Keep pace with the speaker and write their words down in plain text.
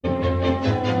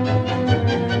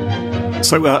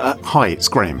Hi, it's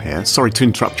Graham here. Sorry to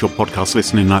interrupt your podcast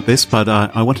listening like this, but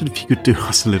I wondered if you could do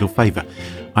us a little favour.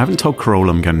 I haven't told Carole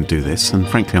I'm going to do this, and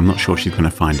frankly, I'm not sure she's going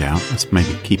to find out. Let's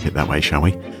maybe keep it that way, shall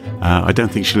we? I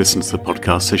don't think she listens to the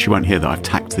podcast, so she won't hear that I've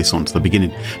tacked this on to the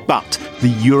beginning. But the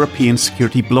European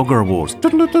Security Blogger Awards,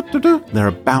 they're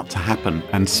about to happen,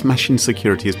 and Smashing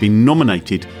Security has been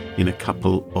nominated in a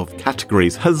couple of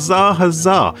categories. Huzzah,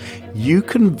 huzzah! You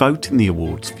can vote in the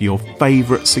awards for your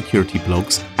favourite security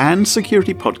blogs and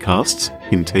security podcasts,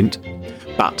 hint, hint.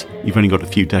 But you've only got a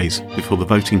few days before the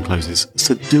voting closes,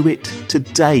 so do it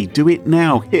today. Do it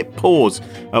now. Hit pause.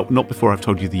 Oh, not before I've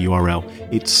told you the URL.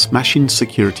 It's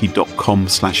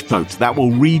smashingsecurity.com/vote. That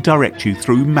will redirect you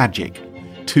through magic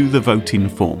to the voting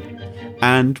form.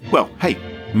 And, well, hey,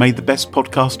 made the best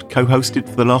podcast co-hosted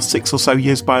for the last 6 or so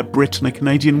years by a Brit and a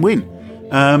Canadian win.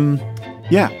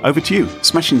 Yeah, over to you.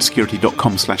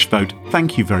 smashingsecurity.com/vote.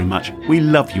 Thank you very much. We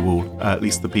love you all, at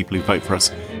least the people who vote for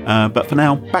us. But for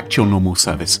now, back to your normal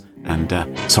service. And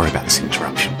sorry about this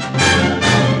interruption.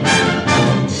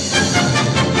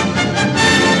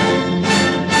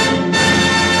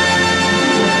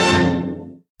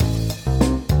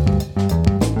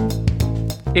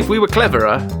 If we were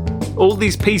cleverer, all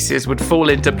these pieces would fall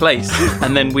into place,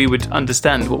 and then we would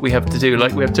understand what we have to do.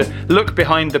 Like, we have to look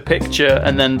behind the picture,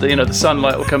 and then the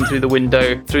sunlight will come through the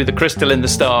window, through the crystal in the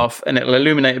staff, and it'll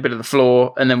illuminate a bit of the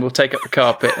floor, and then we'll take up the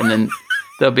carpet, and then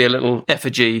there'll be a little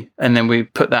effigy, and then we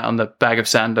put that on the bag of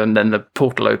sand, and then the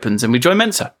portal opens, and we join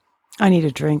Mensa. I need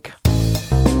a drink.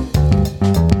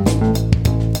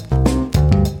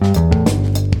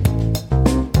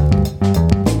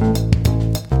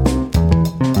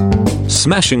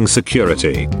 Smashing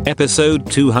Security,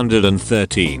 episode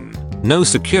 213. No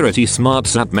security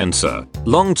smarts at Mensa,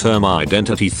 long-term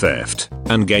identity theft,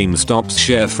 and GameStop's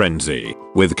share frenzy,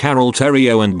 with Carole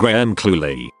Theriault and Graham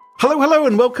Cluley. Hello,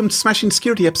 and welcome to Smashing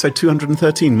Security, episode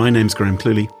 213. My name's Graham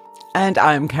Cluley. And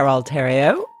I'm Carole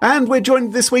Theriault. And we're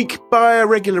joined this week by a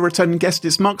regular returning guest.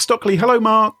 It's Mark Stockley. Hello,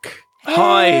 Mark.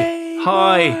 Hey,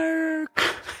 Hi. Mark.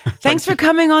 Thanks for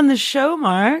coming on the show,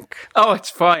 Mark. Oh,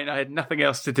 it's fine. I had nothing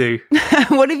else to do.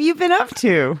 What have you been up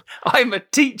to? I'm a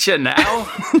teacher now.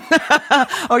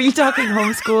 Are you talking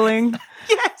homeschooling?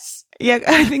 Yes. Yeah,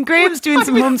 I think Graham's doing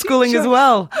some homeschooling as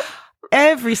well.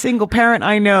 Every single parent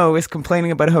I know is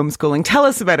complaining about homeschooling. Tell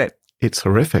us about it. It's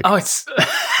horrific. Oh,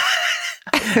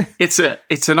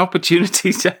 it's an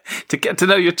opportunity to get to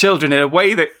know your children in a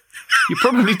way that you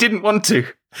probably didn't want to.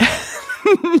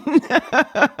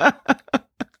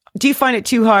 Do you find it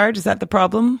too hard? Is that the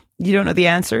problem? You don't know the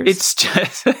answers? It's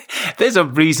just, there's a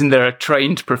reason they're a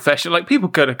trained profession. Like, people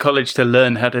go to college to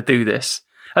learn how to do this.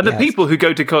 And the people who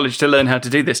go to college to learn how to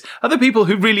do this are the people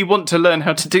who really want to learn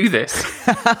how to do this.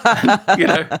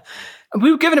 And,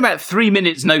 we were given about 3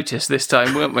 minutes notice this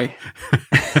time, weren't we?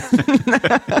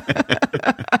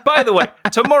 By the way,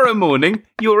 tomorrow morning,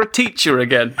 you're a teacher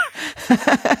again.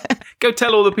 Go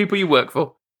tell all the people you work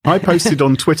for. I posted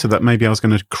on Twitter that maybe I was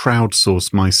going to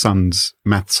crowdsource my son's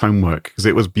maths homework because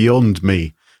it was beyond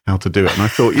me how to do it. And I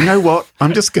thought, you know what?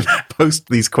 I'm just going to post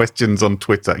these questions on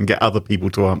Twitter and get other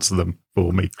people to answer them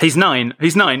for me. He's 9.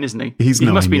 He's 9, isn't he? He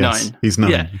 9, must be yes. 9. He's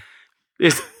 9. Yeah.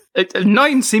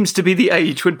 9 seems to be the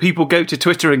age when people go to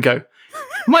Twitter and go,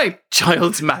 my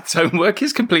child's maths homework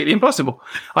is completely impossible.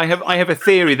 I have a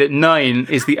theory that 9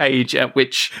 is the age at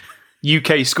which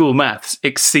UK school maths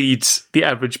exceeds the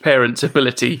average parent's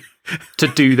ability to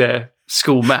do their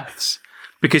school maths,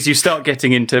 because you start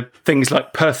getting into things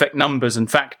like perfect numbers and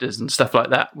factors and stuff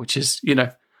like that, which is,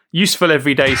 useful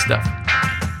everyday stuff.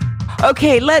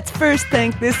 Okay, let's first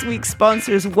thank this week's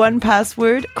sponsors,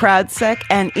 1Password, CrowdSec,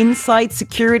 and Inside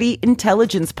Security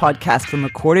Intelligence podcast from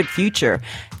Recorded Future.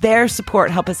 Their support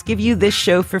help us give you this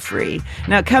show for free.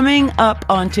 Now, coming up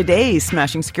on today's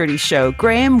Smashing Security show,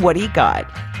 Graham, what do you got?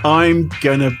 I'm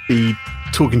going to be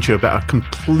talking to you about a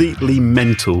completely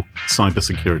mental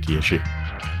cybersecurity issue.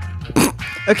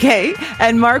 Okay,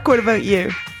 and Mark, what about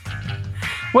you?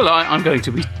 Well, I'm going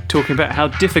to be talking about how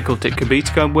difficult it can be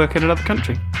to go and work in another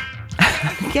country.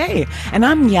 Okay, and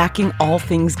I'm yakking all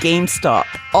things GameStop.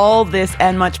 All this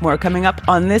and much more coming up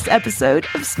on this episode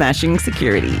of Smashing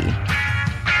Security.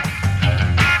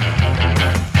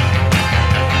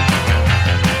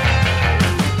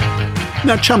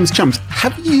 Now, chums,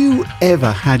 have you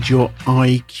ever had your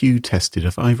IQ tested?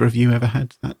 Have either of you ever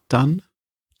had that done?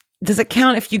 Does it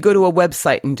count if you go to a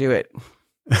website and do it?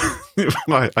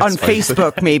 On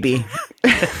Facebook, so. Maybe.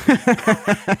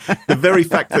 The very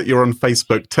fact that you're on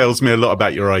Facebook tells me a lot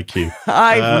about your IQ.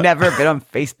 I've never been on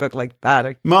Facebook like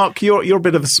that. Mark, you're a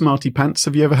bit of a smarty pants.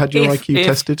 Have you ever had your IQ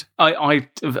tested? I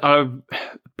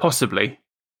possibly.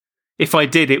 If I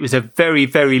did, it was a very,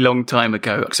 very long time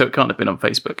ago, so it can't have been on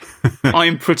Facebook.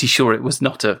 I'm pretty sure it was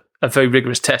not a very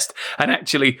rigorous test. And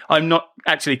actually, I'm not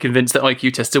actually convinced that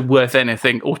IQ tests are worth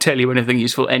anything or tell you anything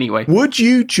useful anyway. Would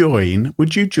you join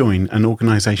an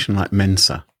organisation like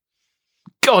Mensa?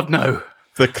 God, no.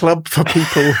 The club for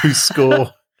people who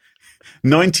score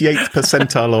 98th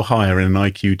percentile or higher in an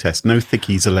IQ test. No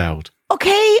thickies allowed.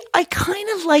 Okay, I kind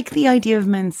of like the idea of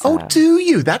Mensa. Oh, do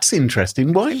you? That's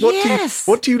interesting. Why? Yes.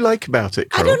 What do you like about it,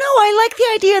 Carol? I don't know. I like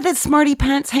the idea that smarty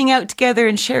pants hang out together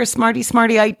and share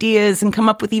smarty ideas and come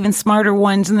up with even smarter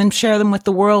ones and then share them with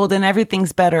the world and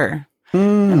everything's better. I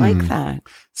like that.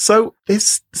 So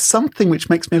it's something which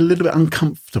makes me a little bit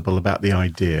uncomfortable about the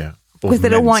idea. Because they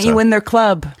don't want you in their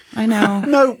club. I know.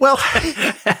 No, well,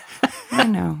 I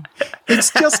know.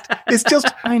 It's just.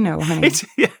 I know, honey.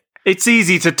 It's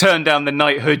easy to turn down the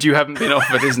knighthood you haven't been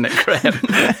offered, isn't it, Graham?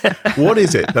 What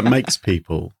is it that makes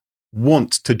people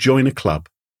want to join a club?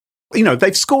 You know,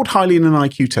 they've scored highly in an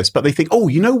IQ test, but they think, oh,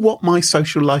 you know what my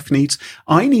social life needs?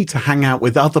 I need to hang out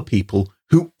with other people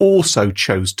who also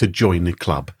chose to join a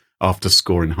club after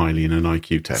scoring highly in an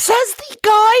IQ test. Says the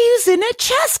guy who's in a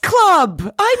chess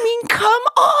club. I mean, come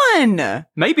on.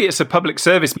 Maybe it's a public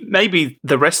service. Maybe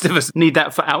the rest of us need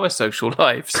that for our social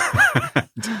lives.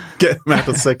 Get them out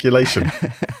of circulation.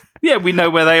 Yeah, we know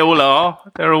where they all are.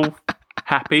 They're all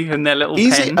happy in their little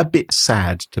Is pen. it a bit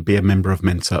sad to be a member of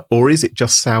Mensa, or is it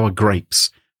just sour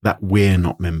grapes that we're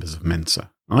not members of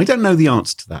Mensa? I don't know the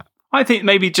answer to that. I think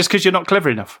maybe just because you're not clever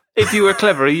enough. If you were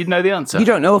cleverer, you'd know the answer. You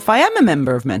don't know if I am a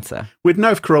member of Mensa. We'd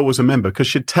know if Carol was a member because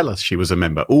she'd tell us she was a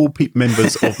member. All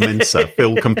members of Mensa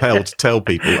feel compelled to tell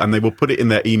people, and they will put it in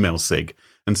their email sig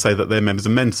and say that they're members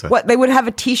of Mensa. What, they would have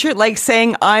a T-shirt like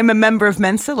saying, I'm a member of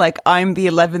Mensa, like I'm the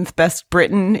 11th best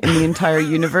Briton in the entire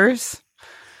universe?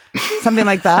 Something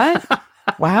like that?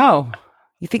 Wow.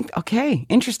 You think, okay,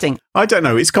 interesting. I don't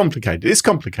know. It's complicated.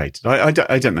 I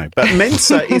don't know. But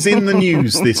Mensa is in the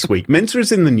news this week. Mensa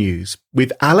is in the news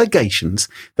with allegations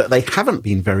that they haven't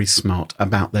been very smart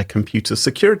about their computer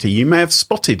security. You may have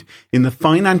spotted in the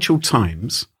Financial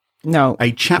Times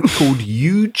a chap called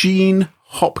Eugene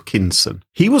Hopkinson.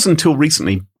 He was until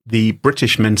recently the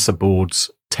British Mensa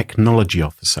Board's technology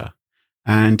officer.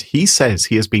 And he says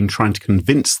he has been trying to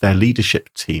convince their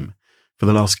leadership team for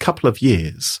the last couple of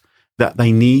years that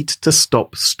they need to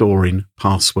stop storing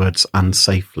passwords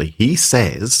unsafely. He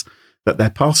says that their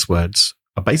passwords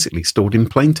are basically stored in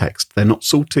plain text. They're not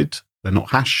sorted, they're not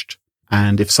hashed,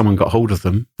 and if someone got hold of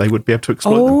them, they would be able to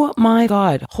exploit them. Oh my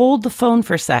God. Hold the phone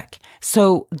for a sec.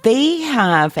 So they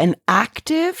have an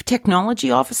active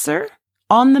technology officer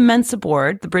on the Mensa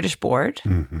board, the British board.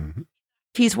 Mm-hmm.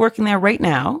 He's working there right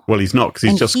now. Well, he's not because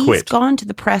he's just quit. He's gone to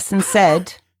the press and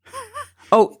said...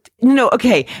 Oh, no,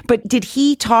 okay. But did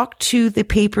he talk to the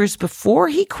papers before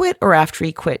he quit or after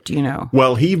he quit? Do you know?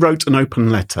 Well, he wrote an open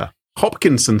letter.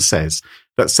 Hopkinson says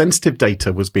that sensitive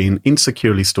data was being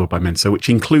insecurely stored by Mensa, which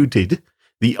included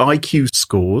the IQ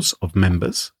scores of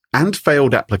members and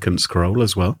failed applicants' Carol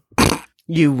as well.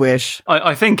 You wish.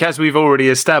 I think, as we've already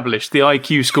established, the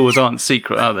IQ scores aren't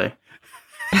secret, are they?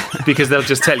 Because they'll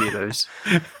just tell you those.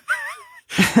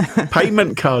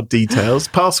 Payment card details,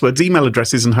 passwords, email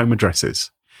addresses, and home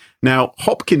addresses. Now,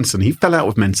 Hopkinson, he fell out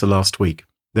with Mensa last week.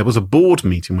 There was a board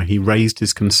meeting where he raised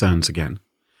his concerns again.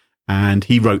 And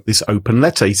he wrote this open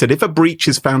letter. He said, if a breach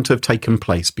is found to have taken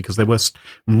place, because there were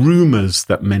rumours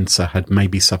that Mensa had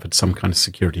maybe suffered some kind of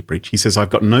security breach, he says, I've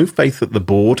got no faith that the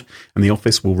board and the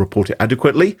office will report it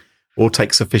adequately or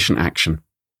take sufficient action.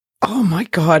 Oh my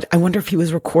God. I wonder if he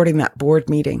was recording that board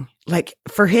meeting. Like,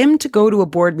 for him to go to a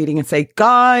board meeting and say,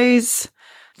 guys,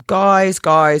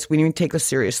 we need to take this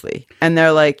seriously. And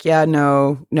they're like, yeah,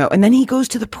 no. And then he goes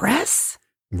to the press.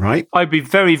 Right. I'd be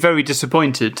very, very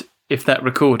disappointed if that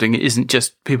recording isn't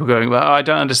just people going, well, I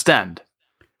don't understand.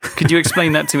 Could you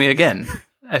explain that to me again?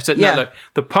 I said, no, look,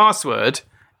 the password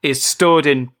is stored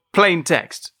in plain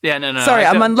text. Yeah, no. Sorry,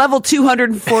 I'm on level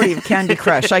 240 of Candy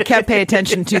Crush. I can't pay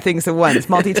attention to two things at once.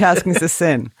 Multitasking is a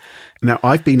sin. Now,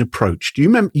 I've been approached. You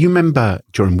remember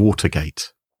during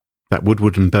Watergate that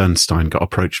Woodward and Bernstein got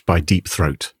approached by Deep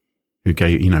Throat, who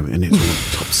gave, and it's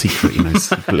all top secret,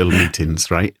 little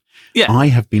meetings, right? Yeah. I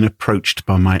have been approached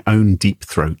by my own Deep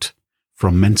Throat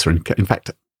from Mensa. In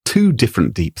fact, two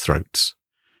different Deep Throats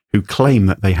who claim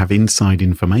that they have inside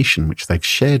information, which they've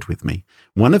shared with me.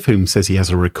 One of whom says he has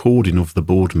a recording of the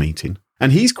board meeting.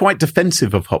 And he's quite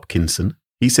defensive of Hopkinson.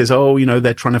 He says,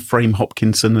 they're trying to frame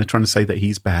Hopkinson. They're trying to say that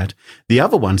he's bad. The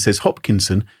other one says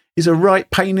Hopkinson is a right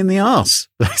pain in the arse.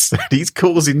 They said he's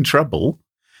causing trouble.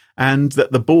 and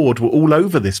that the board were all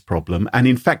over this problem. And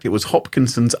in fact, it was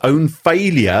Hopkinson's own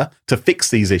failure to fix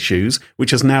these issues,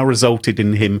 which has now resulted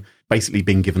in him basically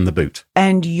being given the boot.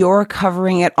 And you're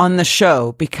covering it on the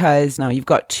show because now you've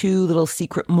got two little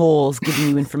secret moles giving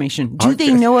you information. Do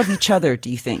they know of each other, do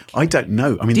you think? I don't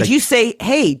know. I mean, did you say,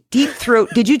 hey, Deep Throat,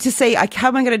 did you just say, how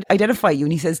am I going to identify you?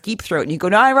 And he says, Deep Throat. And you go,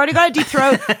 no, I've already got a Deep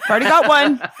Throat. I've already got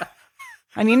one.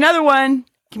 I need another one.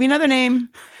 Give me another name.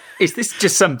 Is this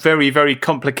just some very, very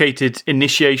complicated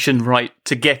initiation rite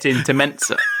to get into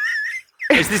Mensa?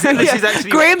 This is actually...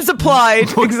 Graham's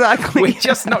applied. Exactly. We're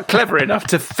just not clever enough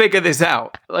to figure this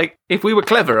out. Like, if we were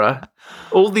cleverer,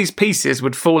 all these pieces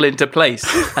would fall into place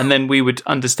and then we would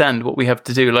understand what we have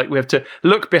to do. Like, we have to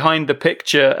look behind the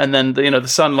picture and then, the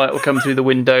sunlight will come through the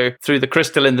window, through the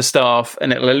crystal in the staff,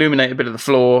 and it'll illuminate a bit of the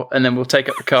floor, and then we'll take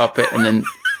up the carpet, and then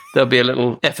there'll be a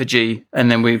little effigy,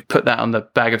 and then we put that on the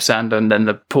bag of sand, and then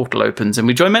the portal opens and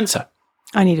we join Mensa.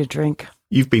 I need a drink.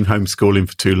 You've been homeschooling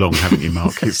for too long, haven't you,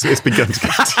 Mark? It's begun to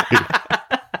get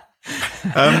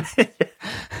to you.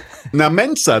 Now,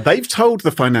 Mensa, they've told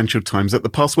the Financial Times that the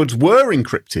passwords were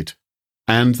encrypted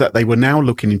and that they were now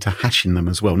looking into hashing them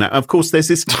as well. Now, of course, there is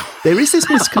this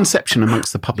misconception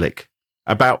amongst the public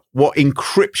about what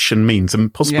encryption means,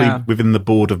 and possibly within the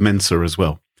board of Mensa as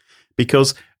well,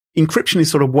 because encryption is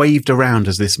sort of waved around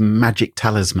as this magic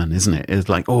talisman, isn't it? It's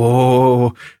like,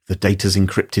 oh, the data's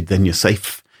encrypted, then you're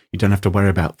safe. You don't have to worry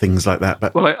about things like that.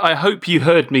 But well, I hope you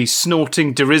heard me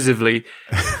snorting derisively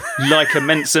like a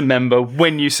Mensa member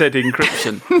when you said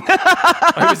encryption.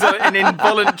 It was an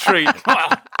involuntary,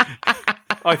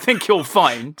 I think you'll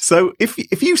find. So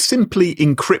if you simply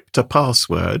encrypt a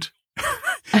password,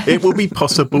 it will be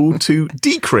possible to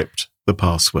decrypt the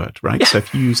password, right? Yeah. So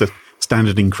if you use a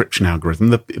standard encryption algorithm,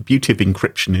 the beauty of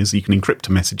encryption is you can encrypt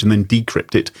a message and then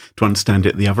decrypt it to understand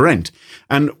it at the other end.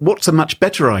 And what's a much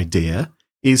better idea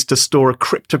is to store a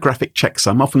cryptographic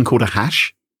checksum, often called a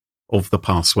hash, of the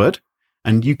password.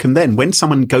 And you can then, when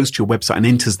someone goes to your website and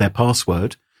enters their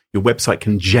password, your website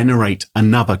can generate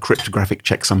another cryptographic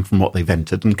checksum from what they've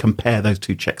entered and compare those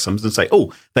two checksums and say,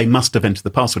 oh, they must have entered the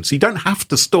password. So you don't have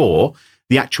to store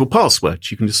the actual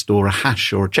password. You can just store a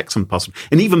hash or a checksum password.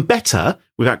 And even better,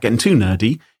 without getting too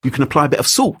nerdy, you can apply a bit of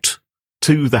salt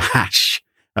to the hash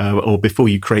or before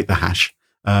you create the hash.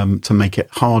 To make it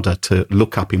harder to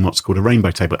look up in what's called a rainbow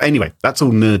table. Anyway, that's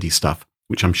all nerdy stuff,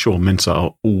 which I'm sure Mensa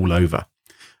are all over.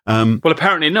 Well,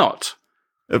 apparently not.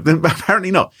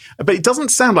 Apparently not. But it doesn't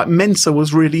sound like Mensa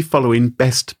was really following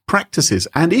best practices.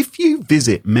 And if you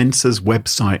visit Mensa's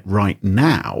website right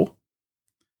now,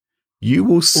 you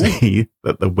will see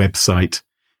that the website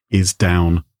is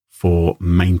down for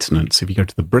maintenance. If you go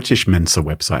to the British Mensa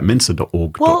website,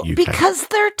 mensa.org.uk. Well, because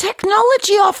their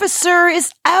technology officer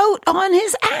is out on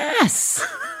his ass.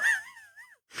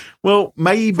 Well,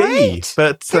 maybe. Right.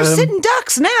 But they're sitting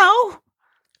ducks now.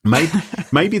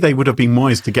 Maybe they would have been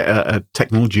wise to get a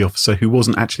technology officer who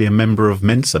wasn't actually a member of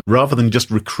Mensa, rather than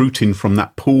just recruiting from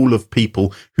that pool of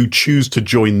people who choose to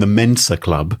join the Mensa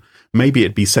club. Maybe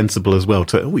it'd be sensible as well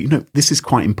to, this is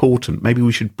quite important. Maybe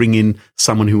we should bring in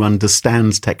someone who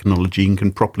understands technology and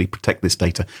can properly protect this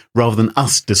data, rather than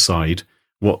us decide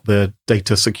what the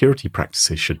data security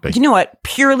practices should be. You know what?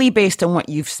 Purely based on what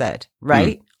you've said,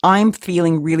 right? I'm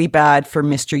feeling really bad for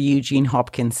Mr. Eugene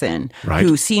Hopkinson,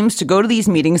 who seems to go to these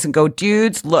meetings and go,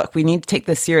 dudes, look, we need to take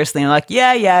this seriously. And I'm like,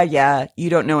 yeah, you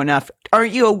don't know enough.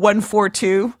 Aren't you a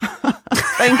 142?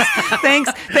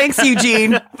 Thanks,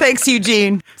 Eugene. Thanks,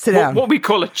 Eugene. Sit down. What we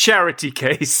call a charity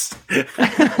case.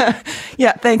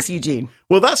 Yeah, thanks, Eugene.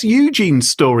 Well, that's Eugene's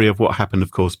story of what happened, of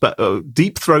course. But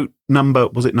Deep Throat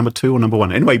was it number 2 or number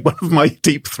 1? Anyway, one of my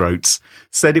Deep Throats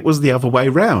said it was the other way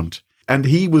round. And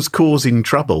he was causing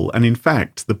trouble. And in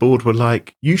fact, the board were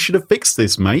like, you should have fixed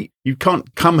this, mate. You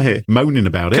can't come here moaning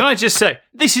about it. Can I just say,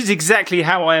 this is exactly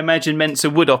how I imagine Mensa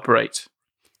would operate.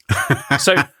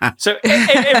 So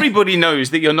everybody knows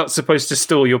that you're not supposed to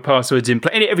store your passwords in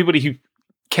place. Everybody who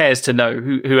cares to know,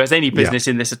 who has any business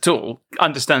in this at all,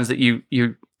 understands that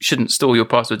you shouldn't store your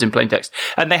passwords in plain text.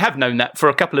 And they have known that for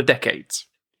a couple of decades.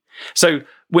 So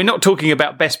we're not talking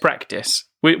about best practice.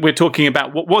 We're talking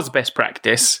about what was best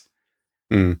practice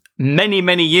many,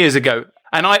 many years ago.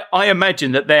 And I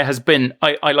imagine that there has been,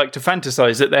 I like to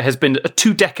fantasize that there has been a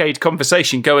 2-decade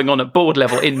conversation going on at board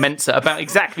level in Mensa about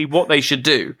exactly what they should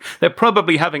do. They're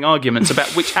probably having arguments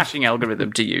about which hashing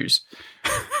algorithm to use.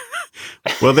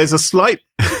 Well, there is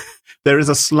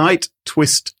a slight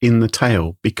twist in the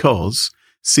tale, because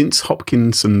since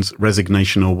Hopkinson's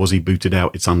resignation, or was he booted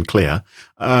out, it's unclear,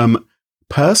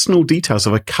 personal details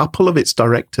of a couple of its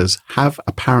directors have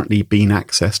apparently been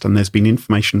accessed, and there's been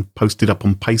information posted up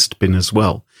on Pastebin as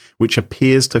well, which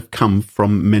appears to have come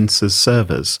from Mensa's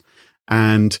servers.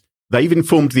 And they've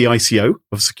informed the ICO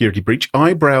of security breach.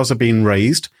 Eyebrows are being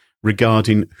raised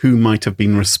regarding who might have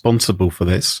been responsible for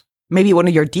this. Maybe one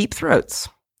of your deep throats.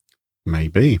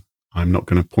 Maybe. I'm not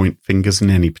going to point fingers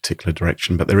in any particular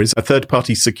direction, but there is a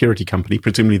third-party security company,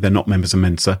 presumably they're not members of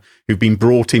Mensa, who've been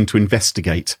brought in to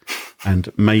investigate,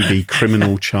 and maybe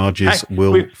criminal charges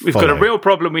will We've follow. got a real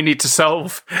problem we need to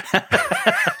solve.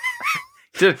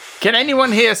 Can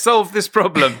anyone here solve this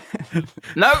problem?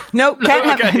 No? No, can't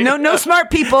have, okay. no smart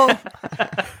people.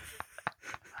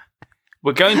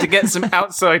 We're going to get some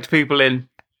outside people in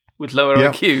with lower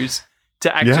IQs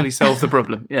to actually solve the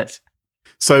problem. Yes.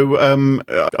 So,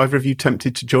 either of you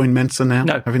tempted to join Mensa now?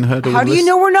 No. Having heard all How do this? you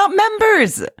know we're not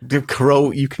members?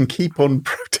 Carol, you can keep on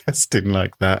protesting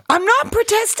like that. I'm not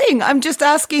protesting. I'm just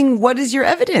asking, what is your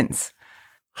evidence?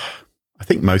 I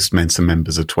think most Mensa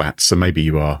members are twats, so maybe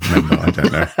you are a member. I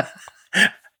don't know.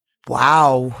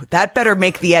 Wow, that better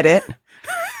make the edit.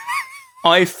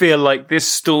 I feel like this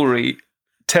story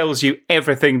tells you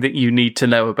everything that you need to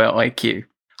know about IQ.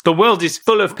 The world is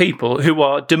full of people who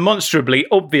are demonstrably,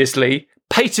 obviously,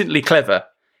 patently clever,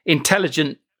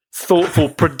 intelligent, thoughtful,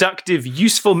 productive,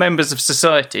 useful members of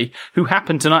society who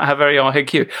happen to not have very high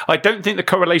IQ. I don't think the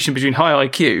correlation between high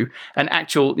IQ and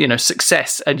actual,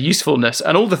 success and usefulness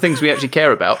and all the things we actually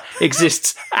care about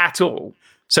exists at all.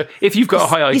 So if you've got a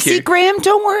high IQ, You see, Graham,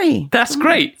 don't worry. that's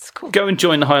great. It's cool. Go and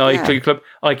join the high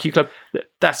IQ club.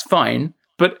 That's fine,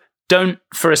 but don't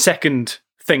for a second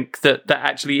think that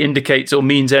actually indicates or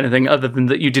means anything other than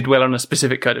that you did well on a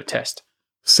specific kind of test.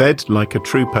 Said like a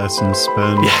true person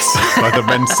spurned Yes. by the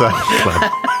Mensa Club.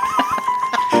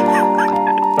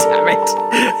 Damn it.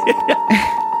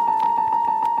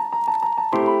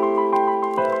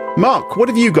 Mark, what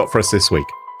have you got for us this week?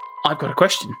 I've got a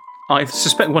question. I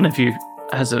suspect one of you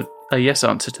has a yes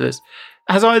answer to this.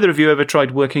 Has either of you ever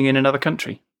tried working in another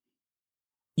country?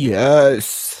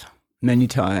 Yes, many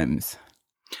times.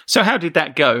 So how did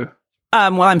that go?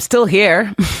 Well, I'm still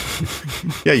here.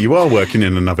 Yeah, you are working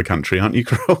in another country, aren't you,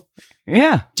 Carol?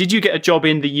 Yeah. Did you get a job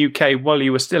in the UK while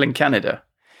you were still in Canada?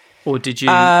 Or did you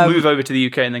move over to the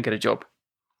UK and then get a job?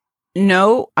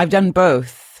 No, I've done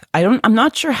both. I'm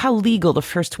not sure how legal the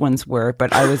first ones were,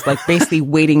 but I was like basically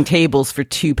waiting tables for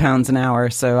 £2 an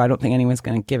hour. So I don't think anyone's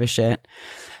going to give a shit.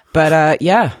 But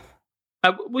yeah.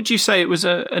 Would you say it was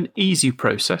an easy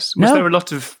process? Was there a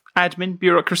lot of admin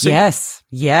bureaucracy? Yes.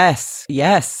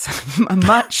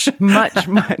 Much.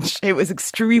 It was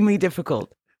extremely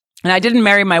difficult. And I didn't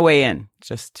marry my way in,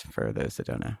 just for those that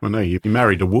don't know. Well, no, you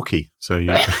married a Wookiee, so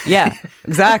you... Yeah,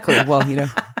 exactly. Well,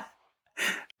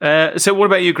 So what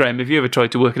about you, Graham? Have you ever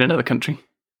tried to work in another country?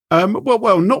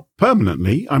 Well, not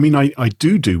permanently. I mean, I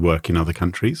do work in other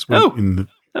countries. Well, in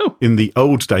the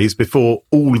old days, before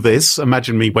all this,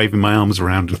 imagine me waving my arms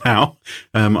around now.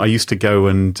 I used to go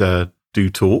and do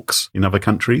talks in other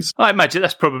countries. I imagine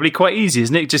that's probably quite easy,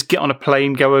 isn't it? Just get on a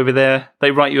plane, go over there,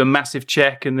 they write you a massive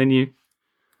check, and then you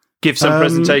give some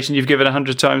presentation you've given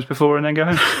 100 times before and then go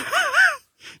home.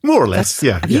 More or less,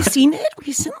 Have you seen it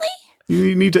recently?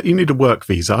 You need a work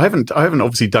visa. I haven't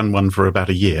obviously done one for about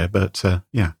a year, but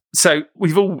yeah. So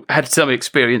we've all had some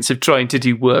experience of trying to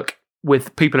do work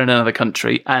with people in another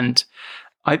country, and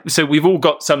so we've all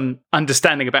got some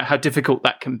understanding about how difficult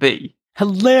that can be.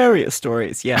 Hilarious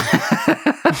stories, yeah.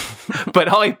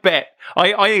 But I bet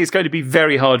I think it's going to be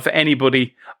very hard for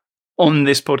anybody on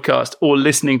this podcast or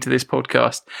listening to this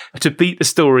podcast to beat the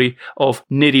story of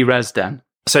Nidhi Razdan.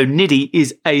 So Nidhi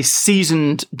is a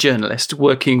seasoned journalist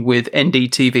working with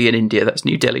NDTV in India, that's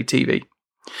New Delhi TV.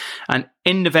 And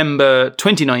in November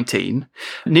 2019,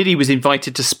 Nidhi was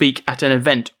invited to speak at an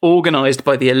event organised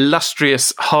by the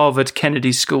illustrious Harvard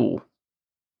Kennedy School.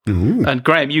 Ooh. And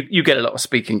Graham, you get a lot of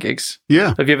speaking gigs.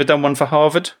 Yeah. Have you ever done one for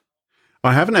Harvard?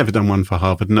 I haven't ever done one for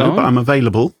Harvard, no, but I'm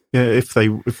available if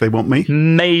they want me.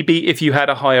 Maybe if you had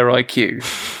a higher IQ.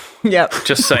 Yep.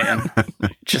 Just saying.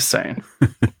 Just saying.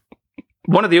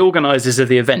 One of the organisers of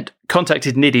the event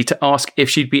contacted Nidhi to ask if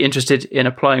she'd be interested in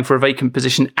applying for a vacant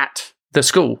position at the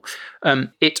school.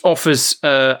 It offers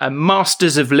a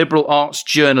Masters of Liberal Arts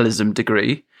Journalism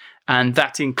degree, and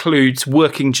that includes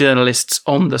working journalists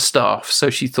on the staff.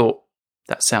 So she thought,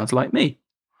 that sounds like me.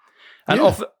 And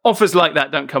offers like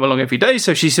that don't come along every day,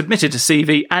 so she submitted a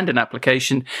CV and an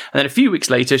application, and then a few weeks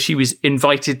later, she was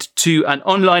invited to an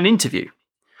online interview.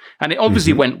 And it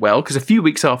obviously went well, because a few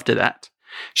weeks after that,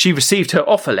 she received her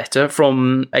offer letter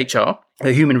from HR,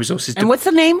 the Human Resources And what's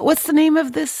the name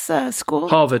of this school?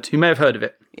 Harvard. You may have heard of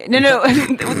it. No,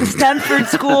 the Stanford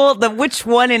School. Which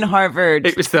one in Harvard?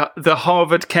 It was the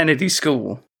Harvard Kennedy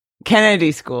School.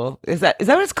 Kennedy School. Is that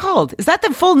what it's called? Is that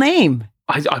the full name?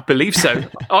 I believe so.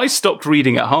 I stopped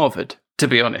reading at Harvard, to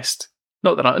be honest.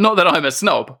 Not that I'm a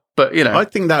snob, but, you know. I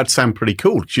think that would sound pretty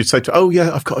cool. You'd say to, oh,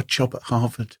 yeah, I've got a job at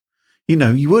Harvard. You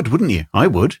know, you would, wouldn't you? I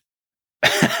would.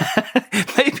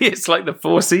 Maybe it's like the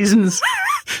Four Seasons.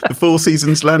 The Four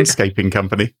Seasons Landscaping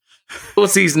Company. Four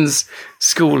Seasons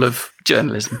School of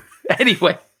Journalism.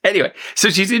 Anyway, so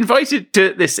she's invited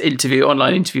to this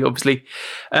online interview, obviously.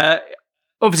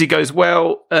 Obviously goes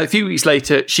well. A few weeks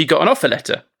later, she got an offer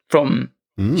letter from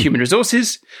Human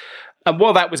Resources. And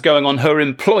while that was going on, her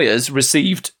employers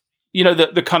received, you know,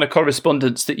 the kind of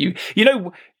correspondence that you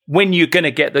know, when you're going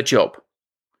to get the job.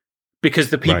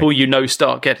 Because the people you know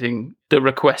start getting the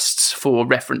requests for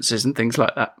references and things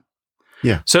like that.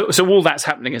 Yeah. So all that's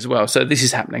happening as well. So this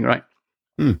is happening, right?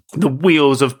 The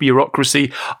wheels of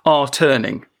bureaucracy are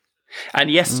turning.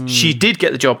 And yes, she did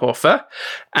get the job offer,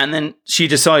 and then she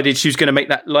decided she was going to make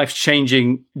that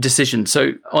life-changing decision.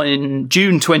 So in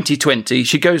June 2020,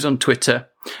 she goes on Twitter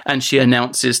and she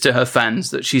announces to her fans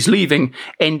that she's leaving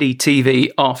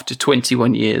NDTV after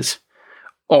 21 years,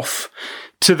 off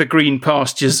to the green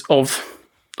pastures of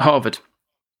Harvard.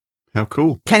 How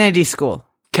cool. Kennedy School.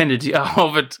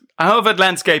 Harvard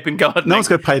Landscape and Gardening. No one's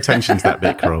going to pay attention to that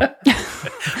bit, Carol.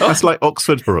 That's like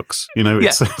Oxford Brooks. You know,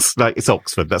 it's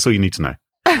Oxford. That's all you need to know.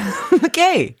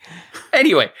 Okay.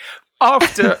 Anyway,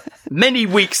 after many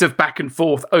weeks of back and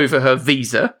forth over her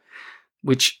visa,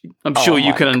 which I'm sure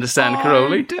you can understand,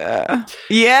 Caroli.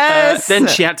 Yes. Then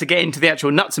she had to get into the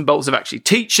actual nuts and bolts of actually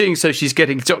teaching. So she's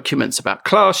getting documents about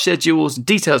class schedules,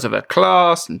 details of her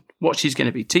class and what she's going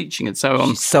to be teaching and so on.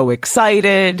 She's so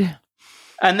excited.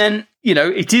 And then, you know,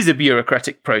 it is a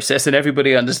bureaucratic process and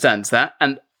everybody understands that.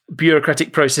 And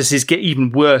bureaucratic processes get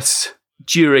even worse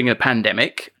during a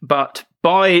pandemic. But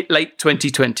by late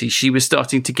 2020, she was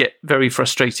starting to get very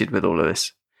frustrated with all of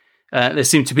this. There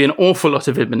seemed to be an awful lot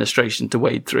of administration to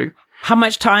wade through. How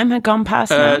much time had gone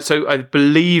past now? So I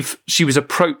believe she was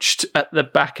approached at the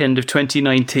back end of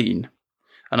 2019.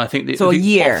 And I think a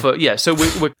year. Offer, yeah, so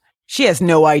we're she has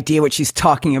no idea what she's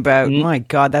talking about. My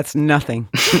God, that's nothing.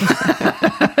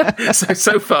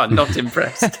 so far, not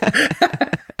impressed.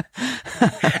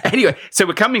 Anyway, so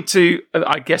we're coming to,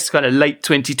 I guess, kind of late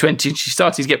 2020, and she's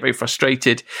starting to get very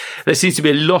frustrated. There seems to be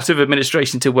a lot of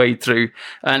administration to wade through,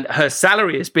 and her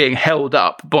salary is being held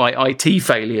up by IT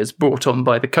failures brought on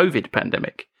by the COVID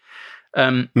pandemic.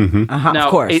 Now, of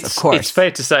course. It's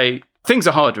fair to say things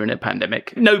are harder in a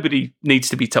pandemic. Nobody needs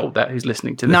to be told that who's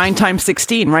listening to this. 9 times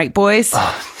 16, right, boys?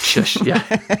 Oh, shush, yeah.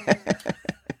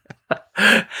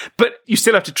 But you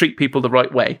still have to treat people the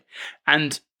right way.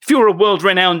 And if you're a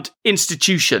world-renowned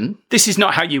institution, this is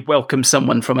not how you welcome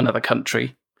someone from another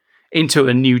country into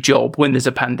a new job when there's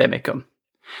a pandemic on.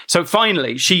 So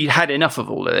finally, she had enough of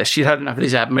all of this. She had enough of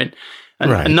this admin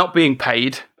and not being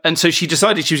paid. And so she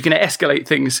decided she was going to escalate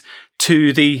things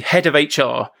to the head of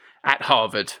HR at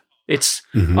Harvard. It's,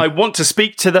 I want to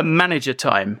speak to the manager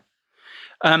time.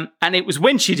 And it was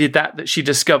when she did that she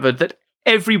discovered that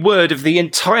every word of the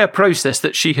entire process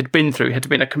that she had been through had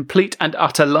been a complete and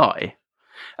utter lie,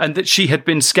 and that she had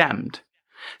been scammed.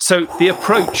 So the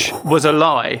approach was a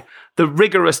lie. The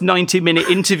rigorous 90-minute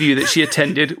interview that she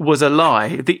attended was a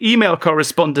lie. The email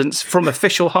correspondence from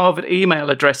official Harvard email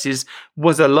addresses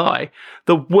was a lie.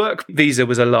 The work visa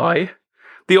was a lie.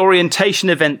 The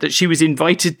orientation event that she was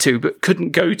invited to but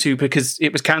couldn't go to because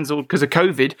it was cancelled because of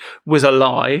COVID was a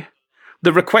lie.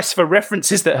 The requests for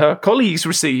references that her colleagues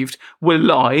received were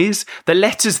lies. The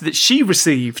letters that she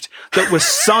received that were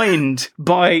signed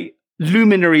by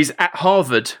luminaries at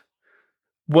Harvard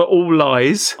were all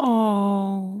lies.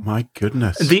 Oh, my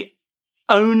goodness. The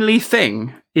only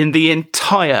thing in the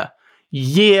entire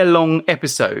year-long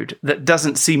episode that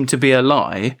doesn't seem to be a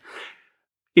lie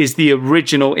is the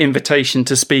original invitation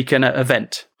to speak at an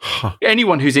event.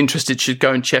 Anyone who's interested should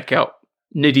go and check out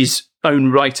Nidhi's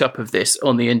own write-up of this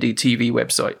on the NDTV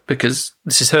website, because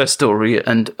this is her story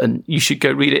and you should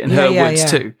go read it in her words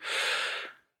too.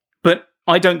 But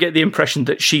I don't get the impression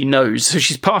that she knows. So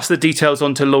she's passed the details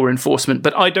on to law enforcement,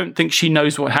 but I don't think she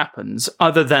knows what happens,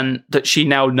 other than that she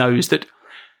now knows that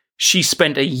she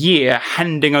spent a year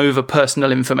handing over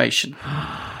personal information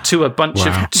to a bunch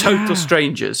of total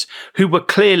strangers who were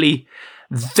clearly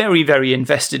very, very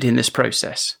invested in this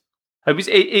process.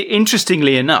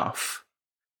 Interestingly enough,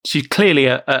 she's clearly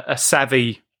a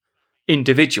savvy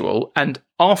individual. And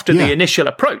after the initial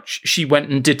approach, she went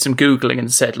and did some Googling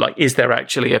and said, like, is there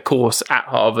actually a course at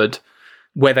Harvard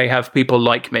where they have people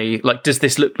like me? Like, does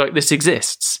this look like this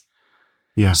exists?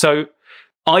 Yeah. So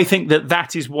I think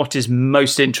that is what is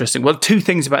most interesting. Well, two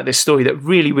things about this story that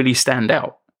really, really stand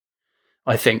out,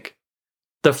 I think.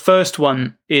 The first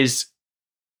one is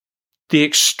the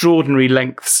extraordinary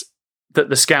lengths that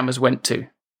the scammers went to,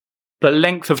 the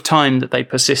length of time that they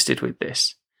persisted with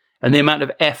this, and the amount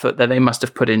of effort that they must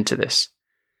have put into this.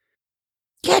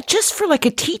 Yeah, just for like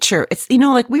a teacher, it's,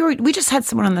 like we just had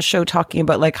someone on the show talking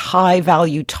about like high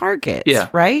value targets,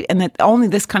 right? And that only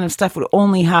this kind of stuff would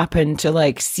only happen to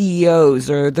like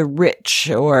CEOs or the rich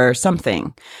or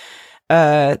something,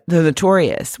 the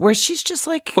notorious, where she's just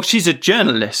like... Well, she's a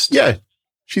journalist. Yeah,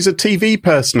 she's a TV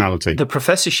personality. The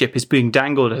professorship is being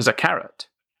dangled as a carrot.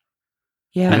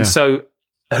 Yeah. And so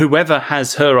whoever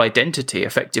has her identity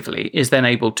effectively is then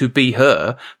able to be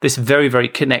her, this very, very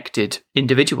connected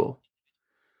individual.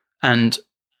 And,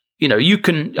 you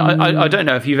can, I don't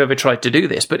know if you've ever tried to do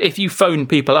this, but if you phone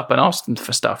people up and ask them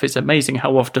for stuff, it's amazing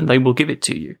how often they will give it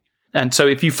to you. And so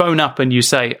if you phone up and you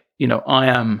say, I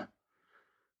am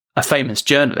a famous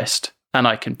journalist and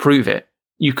I can prove it,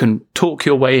 you can talk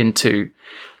your way into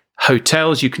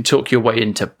hotels, you can talk your way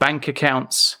into bank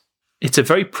accounts. It's a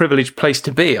very privileged place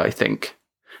to be, I think.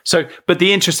 So, but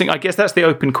the interesting, I guess that's the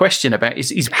open question about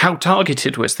is how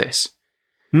targeted was this?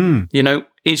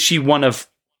 Is she one of,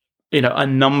 a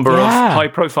number of high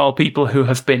profile people who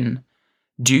have been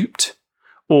duped?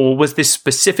 Or was this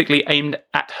specifically aimed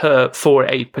at her for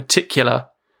a particular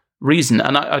reason?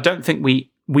 And I don't think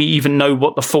we even know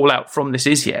what the fallout from this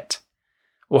is yet,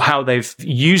 or how they've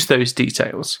used those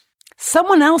details.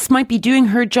 Someone else might be doing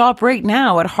her job right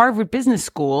now at Harvard Business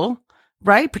School,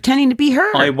 right? Pretending to be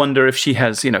her. I wonder if she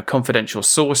has, confidential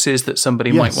sources that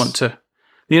somebody might want to...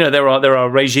 there are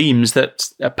regimes that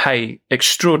pay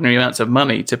extraordinary amounts of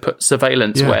money to put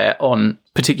surveillanceware on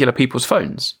particular people's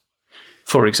phones,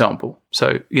 for example.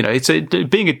 So,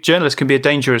 being a journalist can be a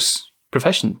dangerous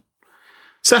profession.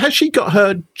 So has she got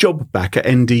her job back at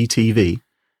NDTV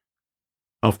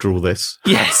after all this?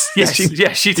 Yes.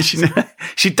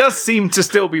 She does seem to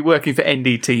still be working for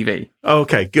NDTV.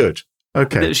 Okay, good.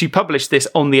 Okay. She published this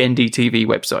on the NDTV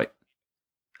website.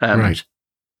 Right.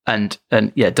 And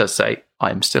it does say,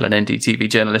 I'm still an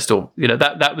NDTV journalist, or,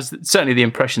 that was certainly the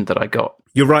impression that I got.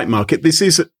 You're right, Mark. This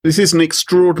is an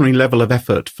extraordinary level of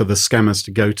effort for the scammers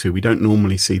to go to. We don't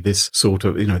normally see this sort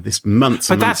of, this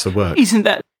months and months of work. Isn't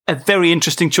that a very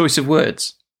interesting choice of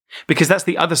words? Because that's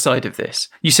the other side of this.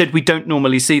 You said we don't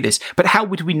normally see this, but how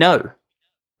would we know?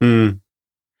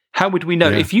 How would we know?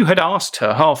 Yeah. If you had asked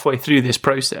her halfway through this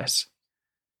process,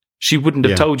 she wouldn't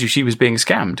have told you she was being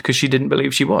scammed because she didn't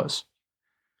believe she was.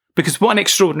 Because what an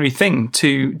extraordinary thing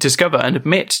to discover and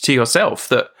admit to yourself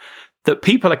that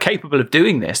people are capable of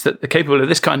doing this, that they're capable of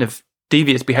this kind of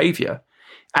devious behavior,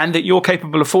 and that you're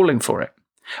capable of falling for it.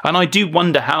 And I do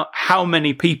wonder how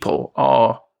many people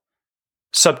are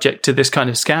subject to this kind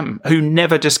of scam who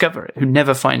never discover it, who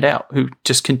never find out, who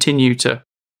just continue to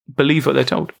believe what they're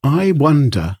told. I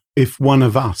wonder if one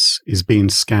of us is being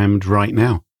scammed right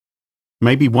now.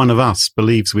 Maybe one of us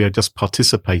believes we are just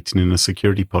participating in a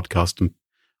security podcast, and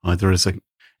either as an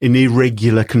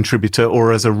irregular contributor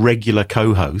or as a regular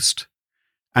co-host.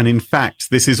 And in fact,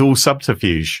 this is all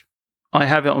subterfuge. I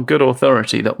have it on good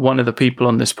authority that one of the people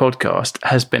on this podcast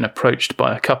has been approached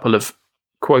by a couple of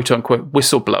quote-unquote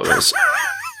whistleblowers.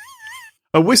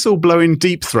 A whistle-blowing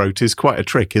deep throat is quite a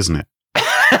trick, isn't it?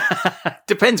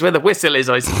 Depends where the whistle is,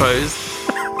 I suppose.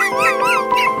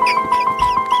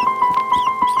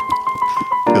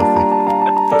 Filthy.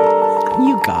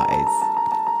 You guys.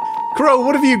 Carole,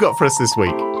 what have you got for us this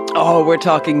week? Oh, we're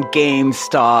talking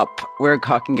GameStop.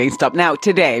 Now,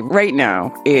 today, right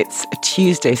now, it's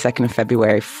Tuesday, 2nd of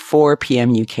February, 4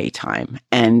 p.m. UK time.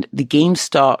 And the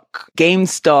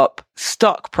GameStop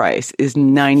stock price is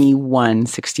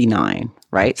 $91.69,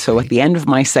 right? So at the end of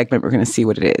my segment, we're going to see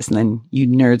what it is. And then you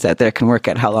nerds out there can work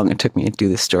out how long it took me to do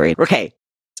this story. Okay.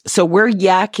 So we're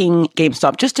yakking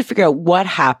GameStop just to figure out what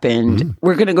happened.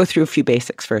 We're going to go through a few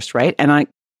basics first, right? And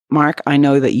Mark, I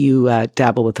know that you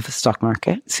dabble with the stock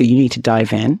market, so you need to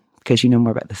dive in because you know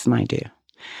more about this than I do.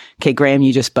 Okay, Graham,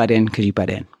 you just butt in because you butt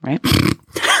in, right?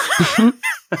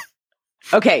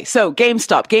 Okay, so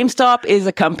GameStop. GameStop is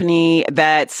a company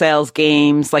that sells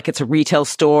games like it's a retail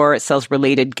store. It sells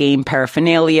related game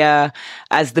paraphernalia.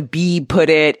 As the Bee put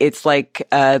it, it's like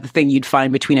the thing you'd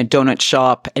find between a donut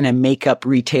shop and a makeup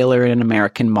retailer in an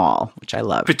American mall, which I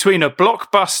love. Between a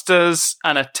Blockbusters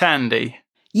and a Tandy.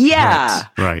 Yeah.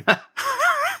 Right.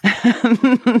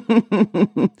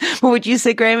 What would you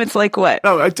say, Graham? It's like what?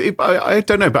 Oh, I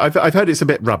don't know, but I've heard it's a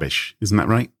bit rubbish. Isn't that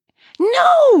right?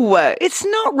 No, it's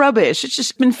not rubbish. It's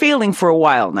just been failing for a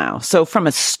while now. So from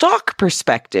a stock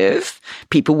perspective,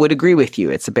 people would agree with you.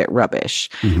 It's a bit rubbish.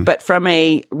 Mm-hmm. But from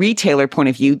a retailer point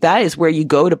of view, that is where you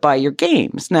go to buy your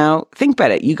games. Now, think about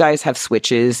it. You guys have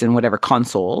Switches and whatever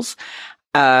consoles.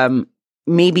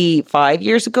 maybe 5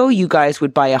 years ago, you guys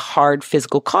would buy a hard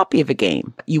physical copy of a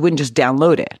game. You wouldn't just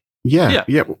download it. Yeah.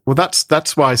 Well,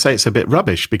 that's why I say it's a bit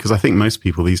rubbish, because I think most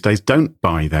people these days don't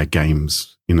buy their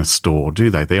games in a store, do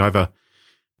they? They either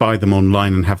buy them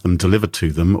online and have them delivered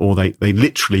to them, or they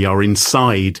literally are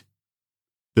inside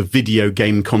the video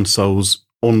game console's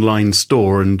online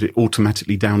store and it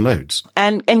automatically downloads.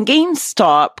 And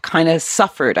GameStop kind of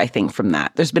suffered, I think, from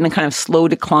that. There's been a kind of slow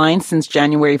decline since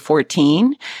January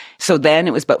 14. So then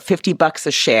it was about $50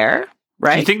 a share,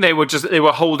 right? Do you think they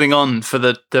were holding on for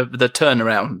the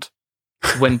turnaround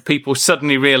when people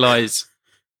suddenly realize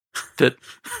that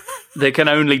they can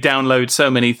only download so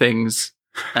many things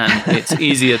and it's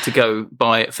easier to go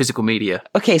buy physical media?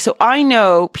 Okay, so I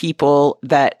know people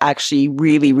that actually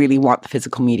really, really want the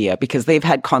physical media because they've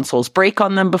had consoles break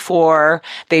on them before.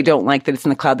 They don't like that it's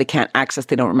in the cloud. They can't access.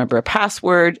 They don't remember a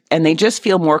password. And they just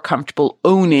feel more comfortable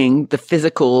owning the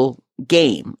physical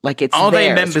game. Like it's Are they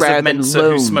theirs members rather of than Mensa who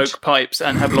loaned. smoke pipes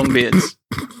and have long beards?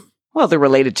 Well, they're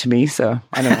related to me, so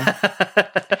I don't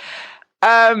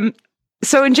know.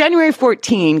 So in January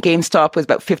 14, GameStop was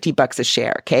about $50 a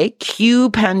share, okay? Q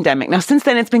pandemic. Now, since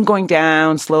then, it's been going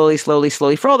down slowly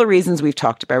for all the reasons we've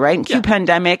talked about, right? And Q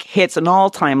pandemic hits an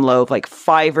all-time low of like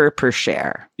 $5 per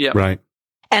share. Yeah. Right.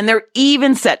 And they're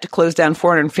even set to close down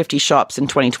 450 shops in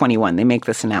 2021. They make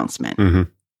this announcement. Mm-hmm.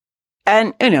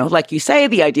 And, you know, like you say,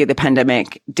 the idea of the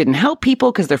pandemic didn't help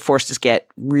people because they're forced to get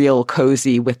real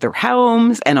cozy with their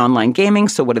homes and online gaming.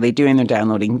 So what are they doing? They're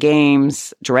downloading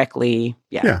games directly.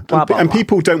 Yeah. Blah, blah, and blah.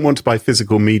 people don't want to buy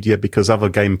physical media because other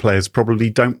game players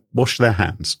probably don't wash their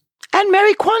hands. And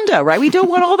Mary Kwanda, right? We don't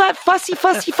want all that fuss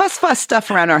stuff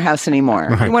around our house anymore.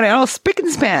 Right. We want it all spick and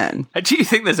span. Do you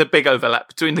think there's a big overlap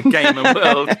between the gamer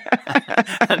world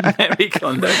and Mary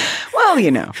Kondo? Well, you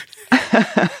know.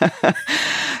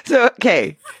 So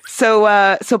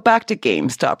back to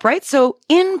GameStop, right? So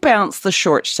in bounce the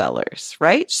short sellers,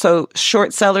 right? So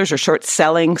short sellers or short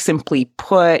selling, simply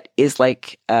put, is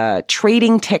like a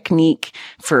trading technique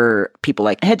for people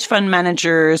like hedge fund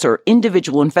managers or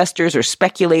individual investors or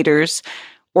speculators,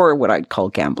 or what I'd call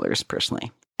gamblers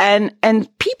personally. And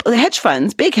people, hedge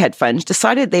funds, big hedge funds,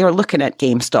 decided they were looking at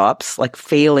GameStop's like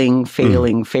failing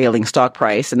stock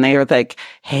price. And they are like,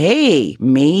 hey,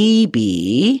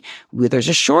 maybe there's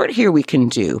a short here we can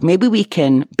do. Maybe we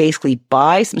can basically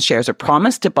buy some shares or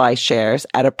promise to buy shares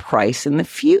at a price in the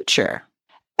future.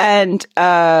 And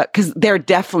because they're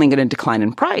definitely going to decline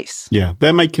in price. Yeah,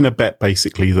 they're making a bet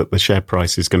basically that the share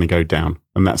price is going to go down,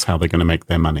 and that's how they're going to make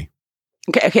their money.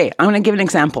 Okay. I'm going to give an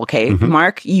example, okay? Mm-hmm.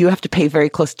 Mark, you have to pay very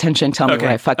close attention and tell me where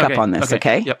I fuck up on this,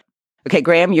 okay? Yep. Okay,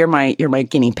 Graham, you're my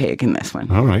guinea pig in this one.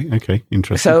 All right. Okay.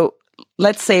 Interesting. So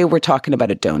let's say we're talking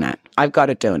about a donut. I've got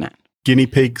a donut. Guinea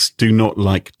pigs do not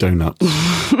like donuts.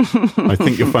 I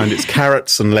think you'll find it's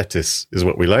carrots and lettuce is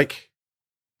what we like.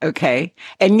 Okay.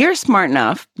 And you're smart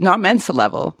enough, not Mensa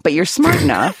level, but you're smart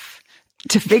enough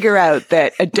to figure out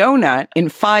that a donut in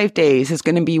 5 days is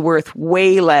going to be worth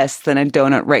way less than a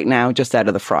donut right now just out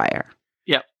of the fryer.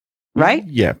 Yeah. Right?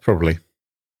 Yeah, probably.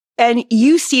 And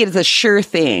you see it as a sure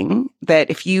thing that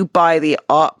if you buy the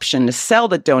option to sell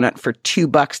the donut for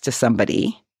 $2 to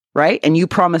somebody, right? And you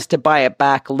promise to buy it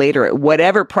back later at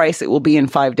whatever price it will be in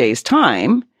 5 days'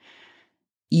 time,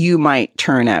 you might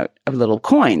turn out a little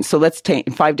coin. So let's take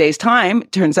in 5 days' time,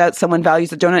 it turns out someone values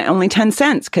the donut at only 10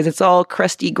 cents because it's all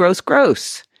crusty,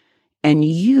 gross. And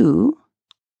you,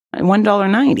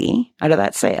 $1.90 out of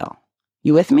that sale.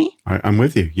 You with me? I'm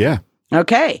with you. Yeah.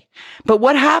 Okay. But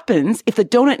what happens if the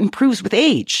donut improves with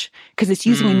age? Because it's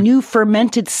using a new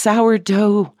fermented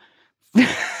sourdough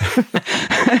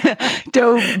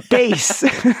base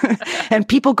and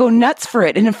people go nuts for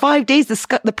it. And in 5 days,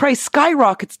 the price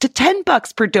skyrockets to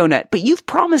 $10 per donut, but you've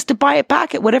promised to buy it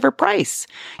back at whatever price.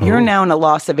 You're now in a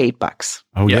loss of $8.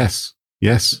 Oh, Yeah.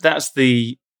 Yes. That's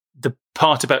the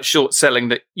part about short selling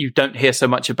that you don't hear so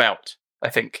much about, I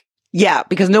think. Yeah,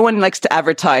 because no one likes to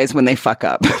advertise when they fuck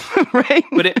up, right?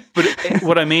 But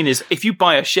what I mean is, if you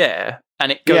buy a share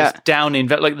and it goes down in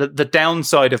like the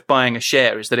downside of buying a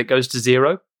share is that it goes to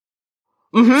zero.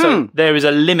 Mm-hmm. So there is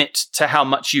a limit to how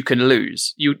much you can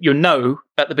lose. You know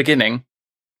at the beginning,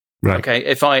 Right. okay,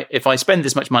 if I spend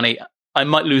this much money, I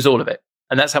might lose all of it,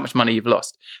 and that's how much money you've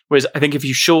lost. Whereas I think if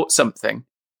you short something,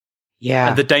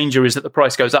 and the danger is that the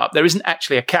price goes up, there isn't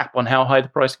actually a cap on how high the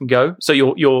price can go. So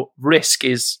your risk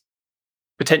is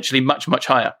potentially much, much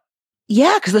higher.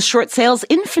 Yeah, because the short sale's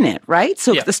infinite, right?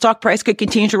 So if the stock price could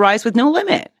continue to rise with no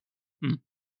limit. Hmm.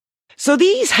 So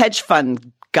these hedge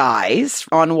fund guys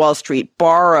on Wall Street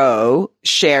borrow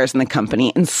shares in the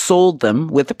company and sold them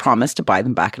with the promise to buy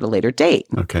them back at a later date.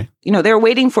 Okay. You know, they're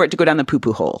waiting for it to go down the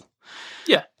poo-poo hole.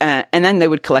 Yeah. And then they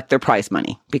would collect their prize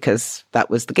money because that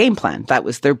was the game plan. That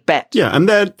was their bet. Yeah, and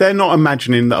they're not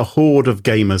imagining that a horde of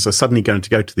gamers are suddenly going to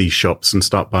go to these shops and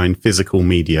start buying physical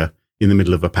media in the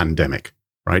middle of a pandemic,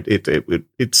 right?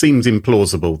 It seems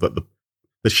implausible that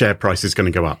the share price is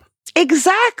going to go up.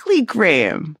 Exactly,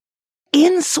 Graham.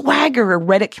 In Swagger, a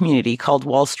Reddit community called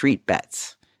Wall Street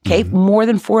Bets. Okay, more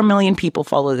than 4 million people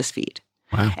follow this feed.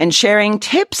 Wow. And sharing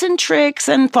tips and tricks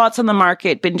and thoughts on the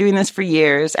market. Been doing this for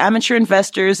years. Amateur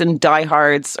investors and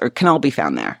diehards can all be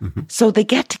found there. So they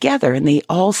get together and they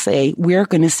all say, we're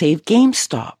going to save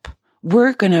GameStop.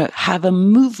 We're going to have a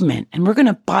movement and we're going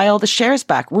to buy all the shares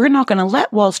back. We're not going to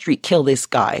let Wall Street kill this,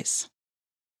 guys.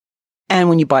 And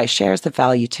when you buy shares, the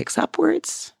value ticks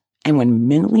upwards. And when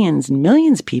millions and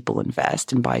millions of people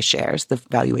invest and buy shares, the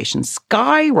valuation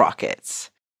skyrockets.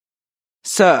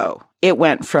 So it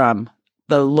went from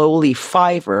the lowly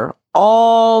 $5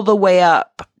 all the way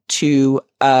up to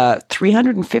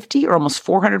 $350 or almost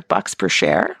 $400 per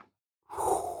share.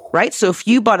 Right? So if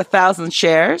you bought 1,000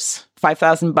 shares,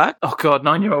 $5,000. Oh God,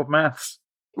 9-year-old maths.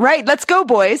 Right, let's go,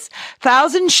 boys.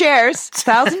 1,000 shares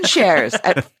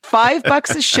at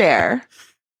 $5 a share.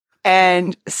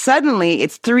 And suddenly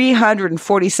it's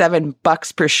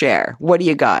 $347 per share. What do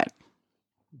you got?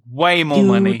 Way more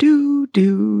money.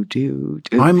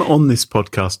 I'm on this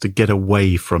podcast to get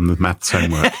away from the maths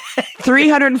homework.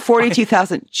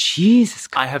 342,000. Jesus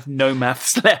Christ. I have no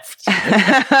maths left.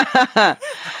 I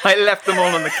left them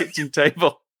all on the kitchen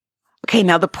table. Okay,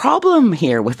 now the problem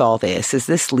here with all this is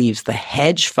this leaves the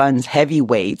hedge funds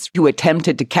heavyweights who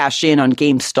attempted to cash in on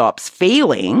GameStop's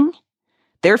failing.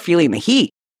 They're feeling the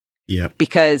heat. Yeah.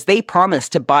 Because they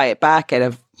promised to buy it back at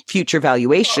a future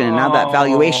valuation. And now that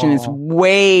valuation is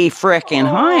way frickin'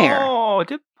 higher. Oh,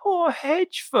 the poor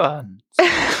hedge funds.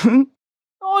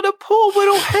 Oh, the poor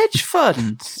little hedge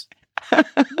funds.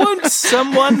 Won't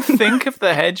someone think of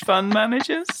the hedge fund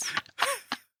managers?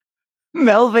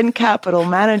 Melvin Capital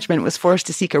Management was forced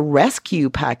to seek a rescue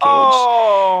package.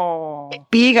 Oh.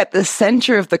 Being at the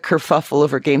center of the kerfuffle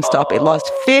over GameStop, it lost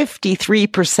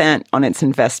 53% on its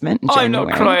investment in January. I'm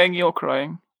not crying, you're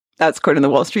crying. That's according to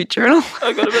the Wall Street Journal.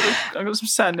 I got some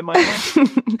sand in my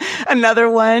eye. Another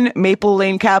one, Maple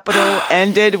Lane Capital,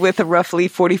 ended with a roughly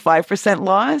 45%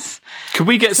 loss. Could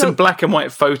we get some black and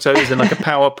white photos and like a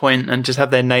PowerPoint and just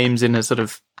have their names in a sort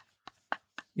of,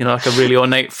 like a really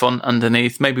ornate font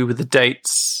underneath, maybe with the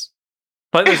dates?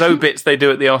 Like those obits they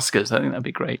do at the Oscars. I think that'd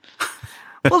be great.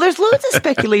 Well, there's loads of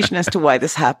speculation as to why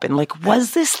this happened. Like,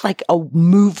 was this like a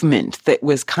movement that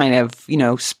was kind of,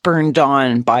 spurned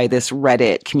on by this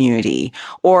Reddit community?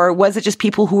 Or was it just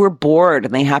people who were bored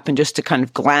and they happened just to kind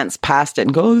of glance past it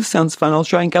and go, oh, this sounds fun.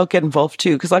 I'll get involved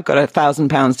too because I've got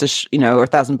 £1,000 to, or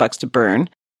 $1,000 to burn.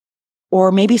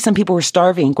 Or maybe some people were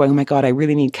starving and going, oh my God, I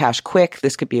really need cash quick.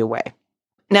 This could be a way.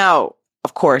 Now,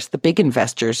 of course, the big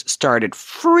investors started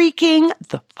freaking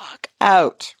the fuck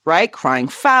out, right? Crying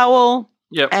foul.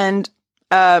 Yep. And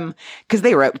because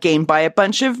they were outgained by a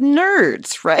bunch of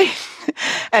nerds, right?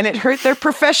 And it hurt their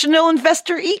professional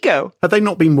investor ego. Have they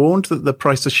not been warned that the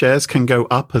price of shares can go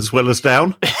up as well as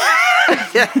down?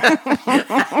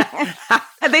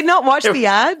 Have they not watched the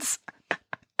ads?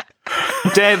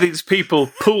 Dare these people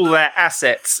pool their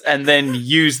assets and then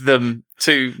use them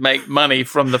to make money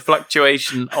from the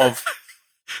fluctuation of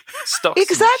stocks?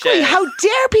 Exactly. And shares. How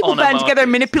dare people band together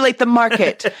and manipulate the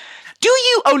market? Do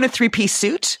you own a 3-piece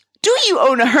suit? Do you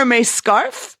own a Hermes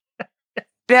scarf?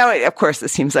 Now, of course,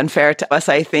 this seems unfair to us,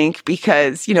 I think,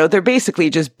 because, they're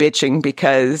basically just bitching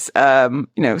because,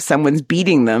 someone's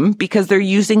beating them because they're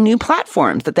using new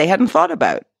platforms that they hadn't thought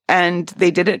about. And they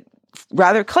did it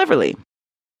rather cleverly.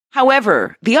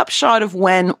 However, the upshot of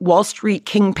when Wall Street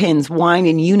kingpins whine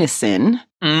in unison,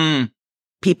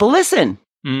 people listen.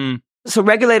 So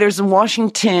regulators in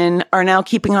Washington are now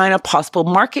keeping an eye on possible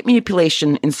market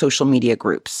manipulation in social media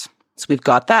groups. So we've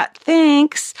got that.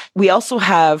 Thanks. We also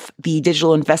have the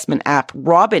digital investment app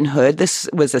Robinhood. This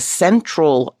was a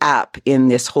central app in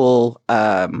this whole,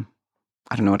 I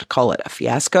don't know what to call it, a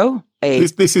fiasco.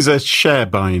 This is a share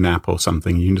buying app or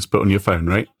something you can just put on your phone,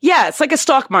 right? Yeah, it's like a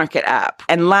stock market app.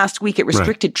 And last week it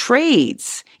restricted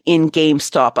trades in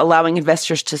GameStop, allowing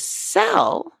investors to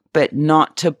sell but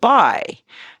not to buy.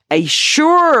 A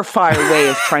surefire way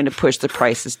of trying to push the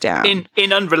prices down.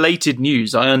 In unrelated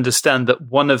news, I understand that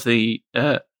one of the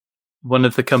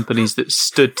companies that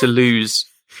stood to lose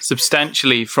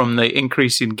substantially from the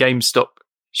increase in GameStop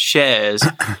shares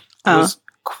was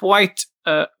quite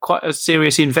a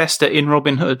serious investor in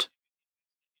Robinhood.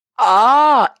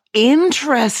 Ah,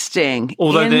 interesting.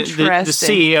 Although the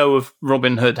CEO of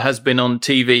Robinhood has been on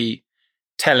TV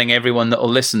telling everyone that will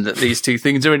listen that these two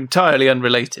things are entirely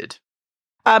unrelated.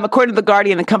 According to The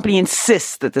Guardian, the company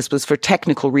insists that this was for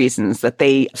technical reasons, that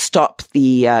they stopped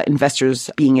the investors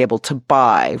being able to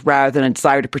buy rather than a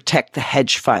desire to protect the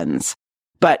hedge funds.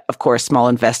 But, of course, small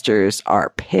investors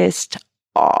are pissed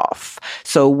off.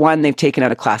 So, one, they've taken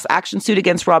out a class action suit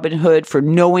against Robinhood for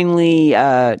knowingly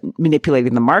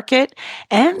manipulating the market,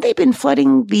 and they've been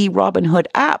flooding the Robinhood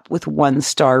app with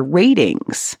 1-star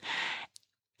ratings.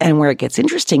 And where it gets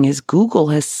interesting is Google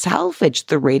has salvaged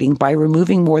the rating by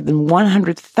removing more than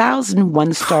 100,000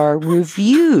 one-star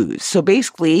reviews. So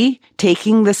basically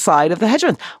taking the side of the hedge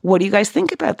funds. What do you guys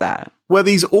think about that? Were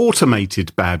these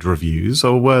automated bad reviews,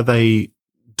 or were they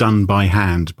done by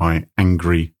hand by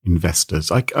angry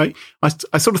investors? I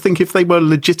sort of think if they were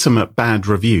legitimate bad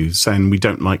reviews saying we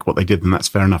don't like what they did, then that's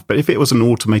fair enough. But if it was an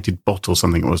automated bot or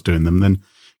something that was doing them, then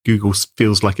Google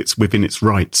feels like it's within its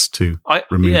rights to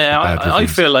remove bad reviews. I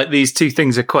feel like these two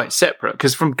things are quite separate,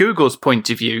 because from Google's point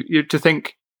of view, you have to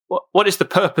think, what is the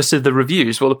purpose of the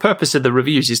reviews? Well, the purpose of the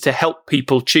reviews is to help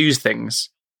people choose things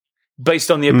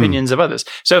based on the opinions of others.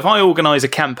 So if I organise a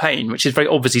campaign, which is very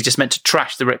obviously just meant to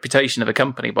trash the reputation of a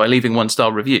company by leaving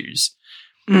 1-star reviews,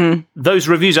 those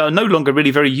reviews are no longer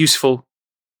really very useful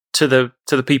to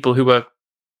the people who are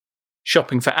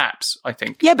shopping for apps, I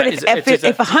think. Yeah, but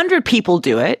if 100 people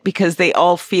do it, because they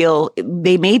all feel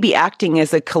they may be acting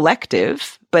as a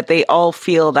collective, but they all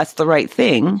feel that's the right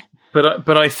thing.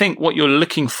 But I think what you're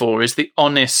looking for is the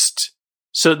honest,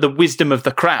 so the wisdom of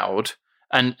the crowd.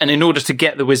 And in order to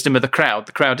get the wisdom of the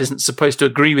crowd isn't supposed to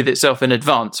agree with itself in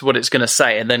advance what it's going to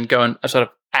say and then go and sort of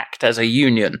act as a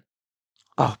union.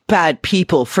 Oh, bad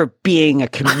people for being a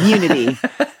community.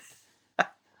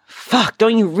 Fuck,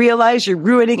 don't you realize you're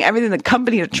ruining everything the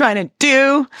company are trying to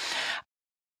do?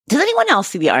 Does anyone else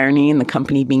see the irony in the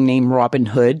company being named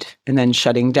Robinhood and then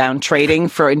shutting down trading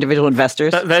for individual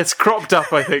investors? That's cropped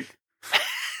up, I think.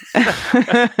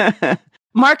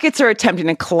 Markets are attempting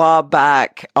to claw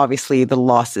back, obviously, the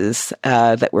losses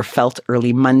that were felt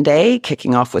early Monday,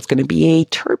 kicking off what's going to be a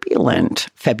turbulent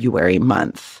February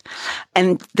month.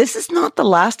 And this is not the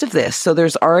last of this. So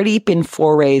there's already been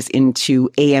forays into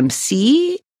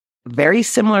AMC, very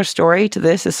similar story to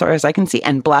this as far as I can see,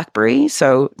 and BlackBerry,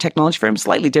 so technology firm,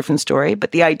 slightly different story,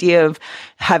 but the idea of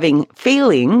having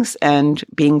failings and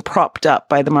being propped up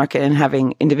by the market and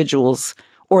having individuals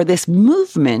or this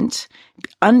movement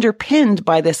underpinned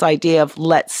by this idea of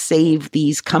let's save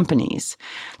these companies.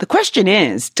 The question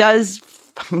is, does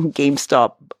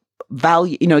GameStop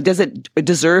value, does it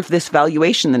deserve this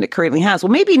valuation that it currently has?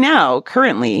 Well, maybe now,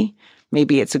 currently,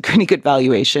 maybe it's a pretty good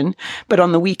valuation, but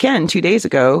on the weekend, 2 days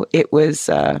ago, it was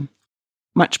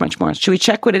much, much more. Should we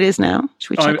check what it is now?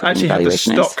 Should we check what the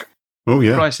valuation is? I actually have the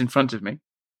stock price in front of me.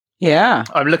 Yeah.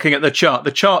 I'm looking at the chart.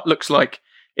 The chart looks like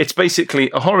it's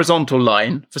basically a horizontal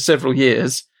line for several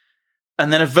years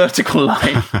and then a vertical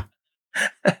line.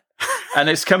 And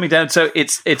it's coming down. So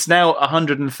it's now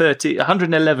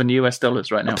 $111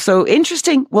 US right now. So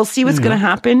interesting. We'll see what's going to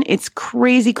happen. It's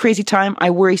crazy, crazy time. I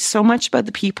worry so much about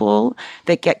the people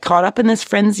that get caught up in this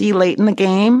frenzy late in the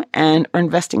game and are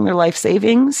investing their life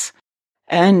savings.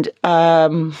 And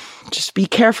just be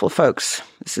careful, folks.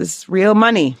 This is real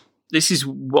money. This is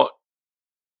what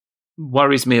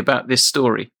worries me about this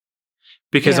story.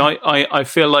 Because I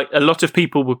feel like a lot of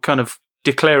people were kind of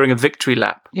declaring a victory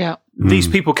lap. Yeah. These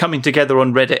people coming together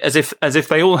on Reddit as if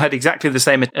they all had exactly the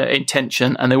same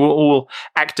intention and they were all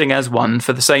acting as one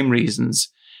for the same reasons.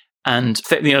 And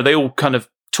they all kind of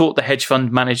taught the hedge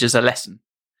fund managers a lesson.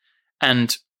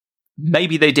 And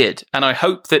maybe they did. And I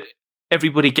hope that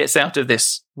everybody gets out of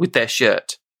this with their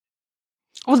shirt.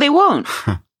 Well, they won't.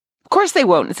 Of course they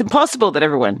won't. It's impossible that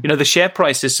everyone... the share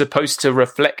price is supposed to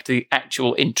reflect the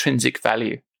actual intrinsic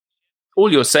value.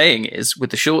 All you're saying is,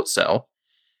 with the short sell,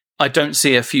 I don't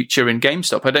see a future in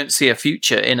GameStop. I don't see a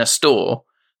future in a store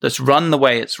that's run the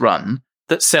way it's run,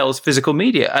 that sells physical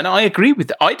media. And I agree with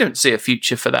that. I don't see a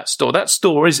future for that store. That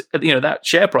store is, that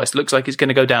share price looks like it's going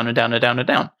to go down and down and down and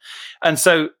down. And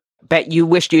so... Bet you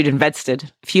wished you'd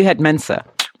invested if you had Mensa.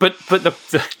 But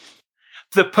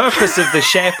the purpose of the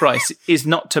share price is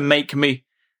not to make me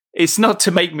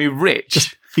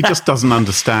rich. He just doesn't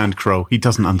understand, Kroll. He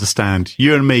doesn't understand.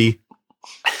 You and me,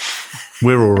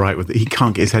 we're all right with it. He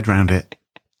can't get his head around it.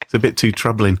 It's a bit too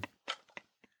troubling.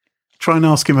 Try and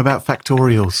ask him about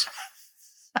factorials.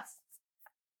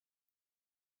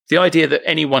 The idea that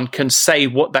anyone can say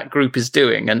what that group is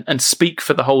doing and speak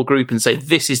for the whole group and say,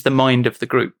 this is the mind of the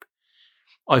group,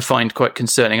 I find quite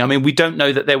concerning. I mean, we don't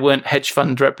know that there weren't hedge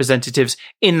fund representatives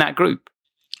in that group.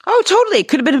 Oh, totally. It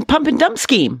could have been a pump and dump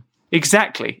scheme.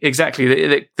 Exactly.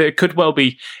 There could well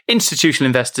be institutional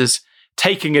investors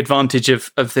taking advantage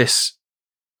of this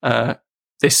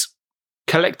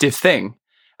collective thing.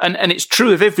 And it's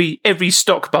true of every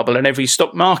stock bubble and every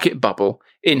stock market bubble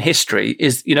in history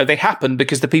is, they happen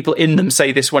because the people in them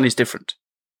say this one is different.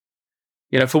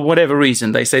 For whatever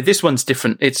reason, they say this one's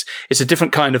different. It's a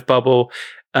different kind of bubble.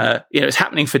 It's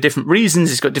happening for different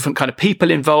reasons. It's got different kind of people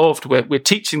involved. We're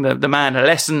teaching the man a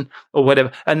lesson or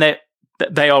whatever. And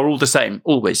they are all the same,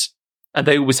 always. And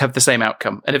they always have the same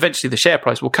outcome. And eventually the share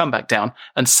price will come back down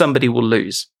and somebody will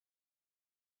lose.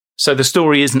 So the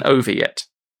story isn't over yet.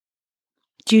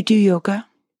 Do you do yoga?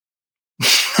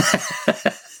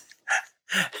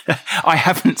 I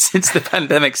haven't since the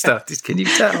pandemic started. Can you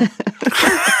tell?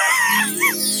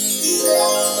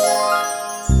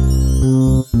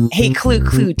 Hey,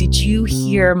 Clue, did you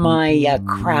hear my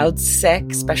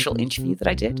CrowdSec special interview that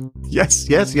I did? Yes,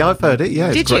 yeah, I've heard it.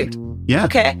 Yeah, did great. You? Yeah.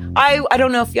 Okay, I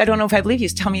don't know if I believe you.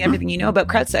 Tell me everything you know about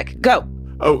CrowdSec. Go.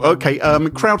 Oh, okay.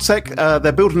 CrowdSec,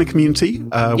 they're building a community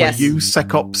where you,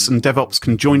 SecOps and DevOps,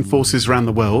 can join forces around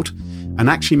the world and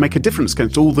actually make a difference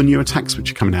against all the new attacks which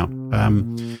are coming out.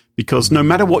 Because no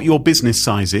matter what your business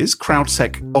size is,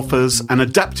 CrowdSec offers an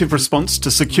adaptive response to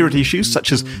security issues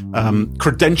such as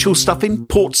credential stuffing,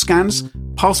 port scans,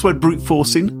 password brute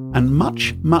forcing, and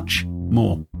much, much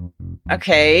more.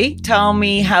 Okay, tell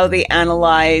me how they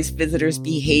analyze visitors'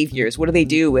 behaviors. What do they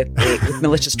do with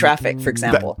malicious traffic, for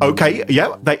example?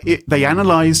 They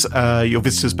analyze your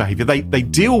visitors' behavior. They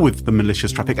deal with the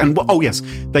malicious traffic. And,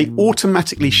 they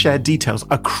automatically share details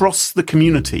across the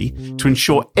community to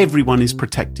ensure everyone is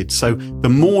protected. So the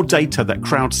more data that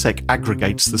CrowdSec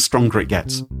aggregates, the stronger it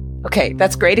gets. Okay,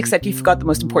 that's great, except you forgot the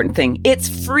most important thing. It's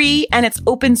free and it's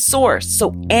open source,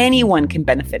 so anyone can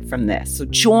benefit from this. So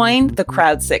join the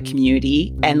CrowdSec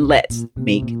community and let's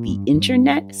make the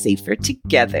internet safer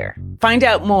together. Find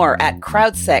out more at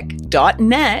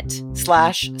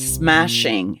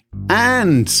crowdsec.net/smashing.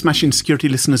 And Smashing Security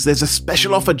listeners, there's a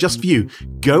special offer just for you.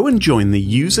 Go and join the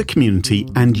user community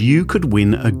and you could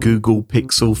win a Google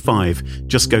Pixel 5.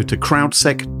 Just go to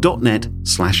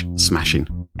crowdsec.net/smashing.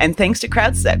 And thanks to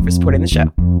CrowdSec for supporting the show.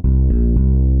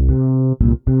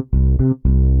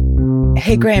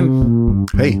 Hey, Graham.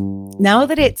 Hey. Now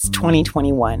that it's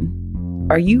 2021,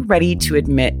 are you ready to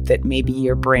admit that maybe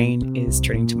your brain is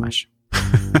turning to mush?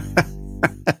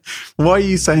 Why are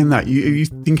you saying that? Are you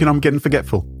thinking I'm getting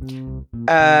forgetful?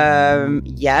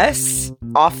 Yes,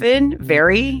 often,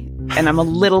 very. And I'm a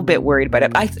little bit worried about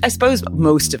it. I suppose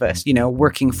most of us,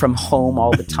 working from home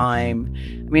all the time.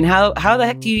 I mean, how the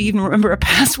heck do you even remember a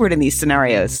password in these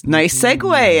scenarios? Nice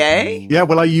segue, eh? Yeah,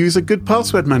 well, I use a good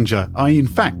password manager. I, in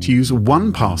fact, use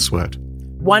 1Password.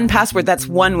 1Password, that's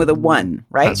one with a 1,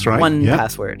 right? That's right.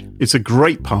 1Password. It's a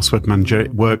great password manager.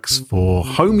 It works for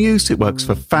home use, it works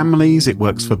for families, it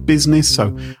works for business.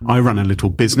 So I run a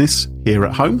little business here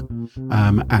at home,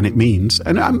 and it means,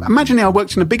 and imagine I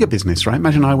worked in a bigger business, right?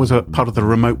 Imagine I was a part of the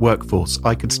remote workforce.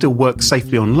 I could still work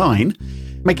safely online,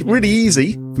 make it really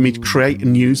easy for me to create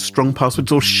and use strong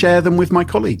passwords or share them with my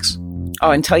colleagues. Oh,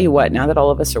 and tell you what, now that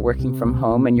all of us are working from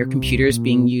home and your computer is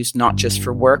being used not just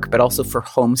for work, but also for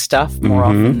home stuff more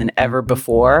often than ever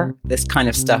before, this kind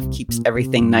of stuff keeps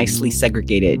everything nicely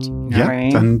segregated.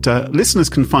 Right? And listeners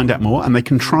can find out more and they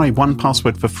can try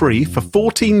 1Password for free for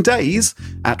 14 days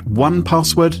at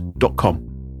onepassword.com.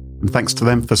 And thanks to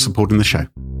them for supporting the show.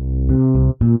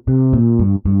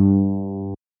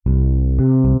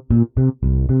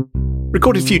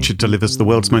 Recorded Future delivers the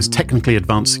world's most technically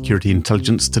advanced security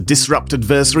intelligence to disrupt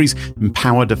adversaries,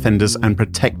 empower defenders, and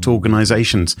protect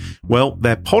organizations. Well,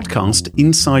 their podcast,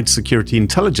 Inside Security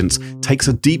Intelligence, takes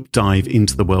a deep dive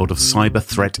into the world of cyber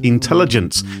threat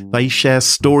intelligence. They share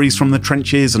stories from the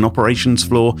trenches and operations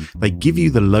floor. They give you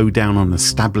the lowdown on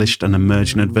established and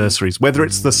emerging adversaries, whether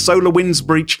it's the SolarWinds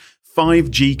breach,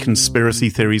 5G conspiracy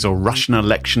theories, or Russian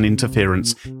election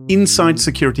interference. Inside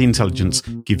Security Intelligence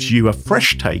gives you a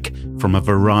fresh take from a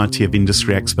variety of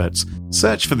industry experts.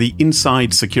 Search for the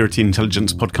Inside Security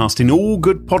Intelligence podcast in all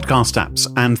good podcast apps,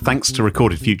 and thanks to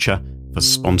Recorded Future for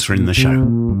sponsoring the show.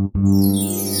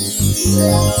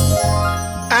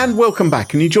 And welcome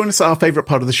back, and you join us at our favourite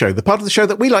part of the show, the part of the show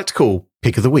that we like to call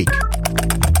Pick of the Week.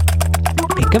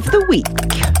 Pick of the Week.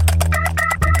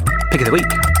 Pick of the Week.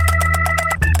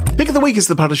 Pick of the Week is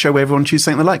the part of the show where everyone chooses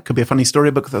something they like. Could be a funny story,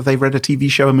 a book that they've read, a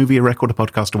TV show, a movie, a record, a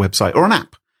podcast, a website, or an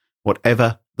app.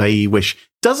 Whatever they wish.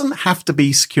 Doesn't have to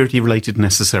be security related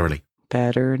necessarily.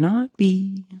 Better not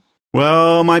be.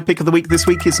 Well, my pick of the week this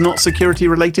week is not security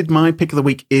related. My pick of the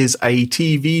week is a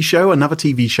TV show, another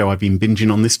TV show I've been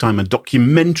binging on, this time a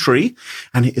documentary.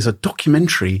 And it is a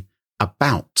documentary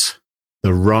about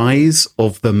the rise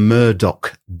of the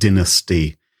Murdoch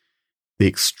dynasty. The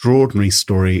extraordinary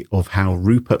story of how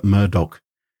Rupert Murdoch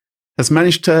has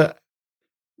managed to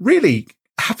really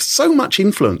have so much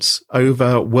influence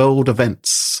over world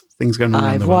events, things going on around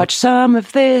the I've world. watched some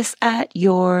of this at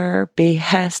your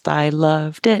behest. I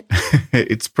loved it.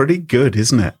 It's pretty good,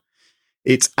 isn't it?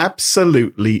 It's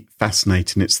absolutely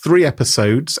fascinating. It's 3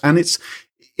 episodes, and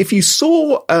if you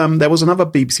saw, there was another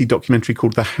BBC documentary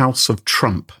called The House of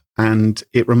Trump, and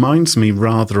it reminds me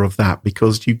rather of that,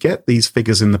 because you get these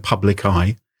figures in the public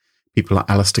eye, people like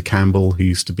Alistair Campbell, who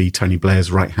used to be Tony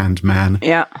Blair's right-hand man,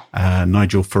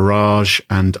 Nigel Farage,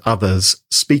 and others,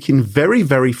 speaking very,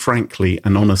 very frankly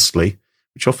and honestly,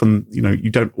 which often, you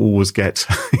don't always get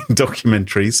in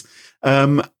documentaries,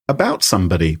 about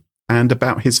somebody and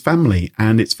about his family.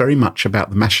 And it's very much about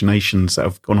the machinations that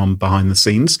have gone on behind the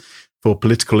scenes for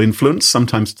political influence,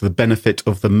 sometimes to the benefit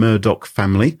of the Murdoch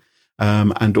family,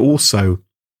 and also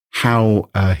how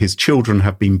his children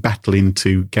have been battling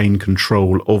to gain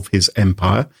control of his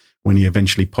empire when he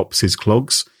eventually pops his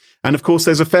clogs. And of course,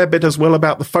 there's a fair bit as well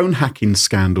about the phone hacking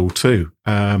scandal too.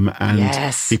 And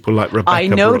people like Rebecca I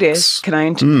noticed,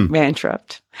 Brooks. May I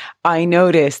interrupt? I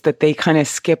noticed that they kind of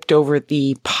skipped over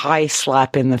the pie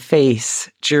slap in the face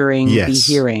during the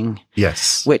hearing.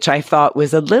 Yes. Which I thought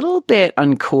was a little bit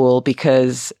uncool,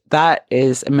 because that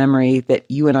is a memory that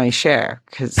you and I share.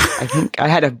 Because I think I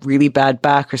had a really bad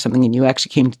back or something, and you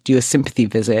actually came to do a sympathy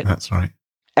visit. That's right.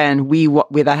 And we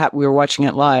were watching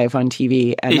it live on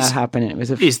TV, and that happened. And it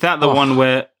was is that the one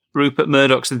where Rupert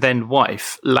Murdoch's then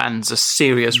wife lands a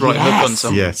serious right hook on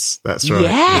someone? Yes, that's right.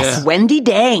 Yes, yeah. Wendy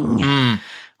Dang.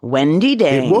 Wendy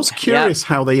Dang. It was curious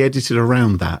how they edited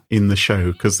around that in the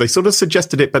show, because they sort of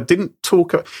suggested it, but didn't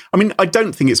talk. I mean, I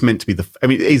don't think it's meant to be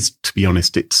it is, to be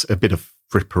honest, it's a bit of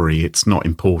frippery. It's not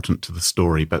important to the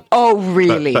story, but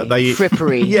really, but they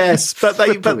frippery. Yes, but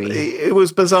it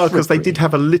was bizarre because they did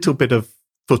have a little bit of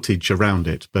footage around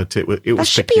it, but it was. That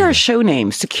should be our show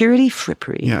name: Security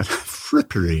Frippery. Yeah,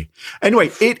 frippery. Anyway,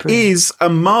 it is a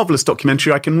marvelous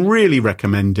documentary. I can really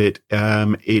recommend it.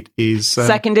 It is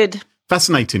seconded.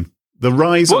 Fascinating. The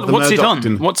rise of the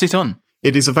Murdoch. What's it on?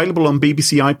 It is available on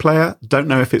BBC iPlayer. Don't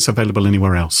know if it's available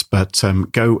anywhere else, but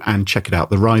go and check it out.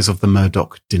 The Rise of the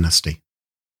Murdoch Dynasty.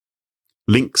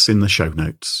 Links in the show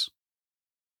notes.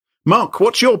 Mark,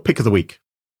 what's your pick of the week?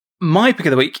 My pick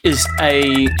of the week is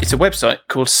it's a website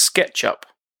called SketchUp.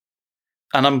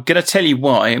 And I'm going to tell you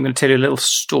why. I'm going to tell you a little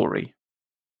story.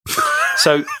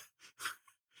 So,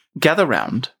 gather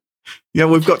round. Yeah,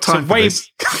 we've got time for this.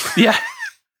 Yeah.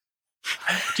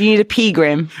 Do you need a pee,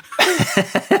 Graham?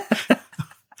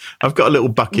 I've got a little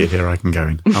bucket here I can go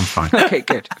in. I'm fine. Okay,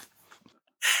 good.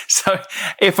 So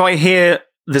if I hear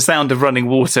the sound of running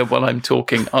water while I'm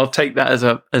talking, I'll take that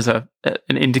as an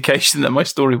indication that my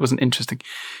story wasn't interesting.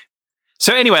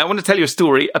 So anyway, I want to tell you a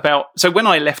story about... So when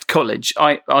I left college,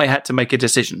 I had to make a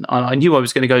decision. I knew I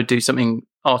was going to go do something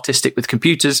artistic with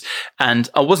computers, and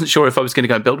I wasn't sure if I was going to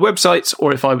go and build websites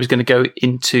or if I was going to go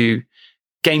into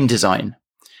game design.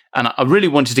 And I really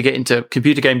wanted to get into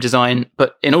computer game design,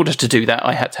 but in order to do that,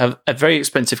 I had to have a very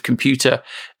expensive computer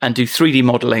and do 3D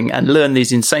modeling and learn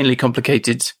these insanely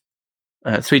complicated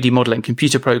 3D modeling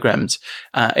computer programs.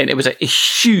 And it was a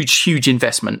huge, huge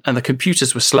investment, and the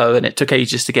computers were slow, and it took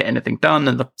ages to get anything done,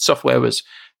 and the software was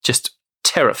just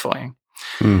terrifying.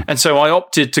 And so I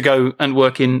opted to go and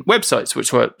work in websites,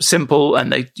 which were simple,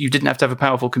 and you didn't have to have a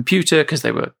powerful computer because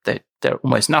they're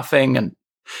almost nothing, and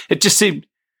it just seemed...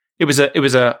 It was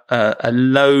a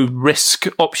low risk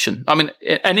option. I mean,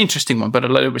 an interesting one, but a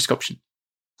low risk option.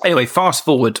 Anyway, fast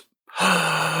forward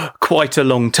quite a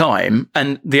long time.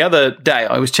 And the other day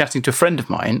I was chatting to a friend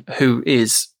of mine who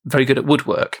is very good at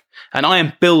woodwork, and I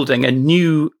am building a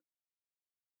new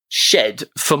shed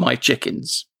for my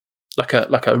chickens, like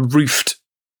a roofed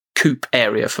coop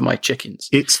area for my chickens.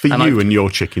 It's for you and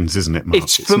your chickens, isn't it, Mark?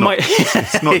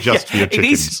 It's not just for your chickens.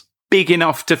 It is big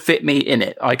enough to fit me in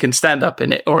it. I can stand up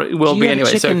in it, or it will be anyway.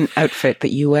 A chicken outfit that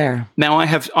you wear. Now I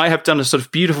have done a sort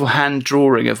of beautiful hand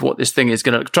drawing of what this thing is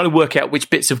going to, trying to work out which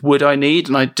bits of wood I need,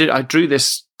 and I drew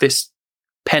this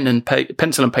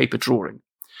pencil and paper drawing.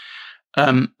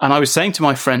 And I was saying to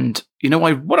my friend,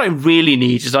 what I really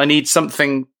need is I need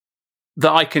something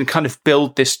that I can kind of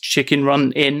build this chicken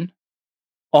run in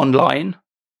online.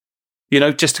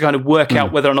 Just to kind of work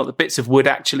out whether or not the bits of wood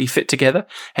actually fit together.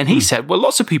 And he said, well,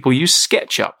 lots of people use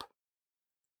SketchUp.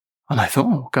 And I thought,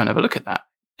 I'll go and have a look at that.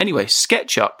 Anyway,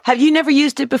 SketchUp. Have you never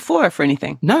used it before for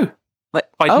anything? No.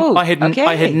 I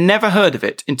had never heard of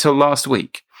it until last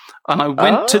week. And I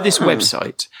went to this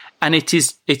website, and it's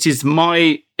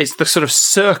the sort of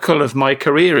circle of my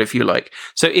career, if you like.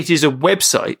 So it is a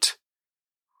website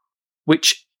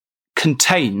which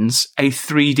contains a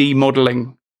 3D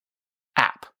modeling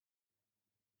app.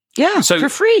 Yeah, so for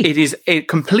free. It is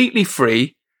completely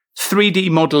free. 3D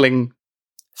modeling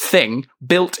thing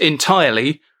built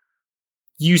entirely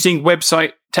using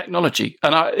website technology.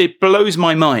 And it blows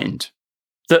my mind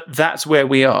that that's where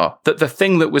we are, that the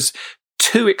thing that was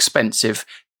too expensive,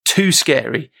 too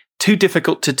scary, too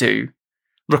difficult to do,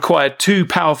 required too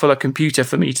powerful a computer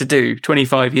for me to do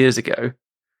 25 years ago.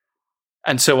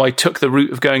 And so I took the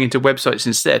route of going into websites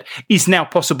instead, is now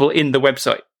possible in the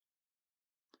website.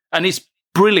 And it's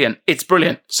brilliant. It's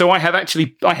brilliant. So I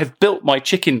have built my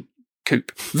chicken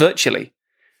coop virtually.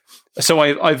 So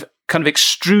I've kind of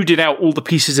extruded out all the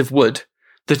pieces of wood,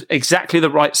 exactly the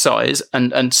right size,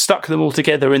 and stuck them all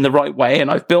together in the right way.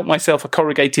 And I've built myself a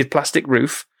corrugated plastic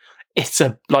roof. It's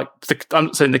I'm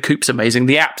not saying the coop's amazing.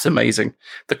 The app's amazing.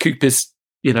 The coop is,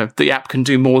 the app can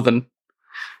do more than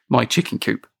my chicken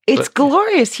coop. It's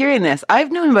glorious hearing this.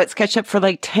 I've known about SketchUp for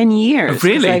like 10 years.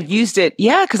 Really? I've used it.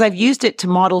 Yeah, because I've used it to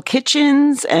model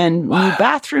kitchens and new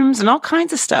bathrooms and all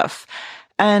kinds of stuff.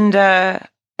 And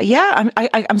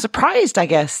I'm surprised, I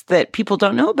guess, that people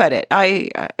don't know about it. I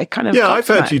kind of I've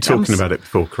heard you talking about it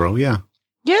before, Carole. Yeah.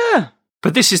 Yeah.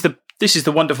 But this is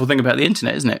the wonderful thing about the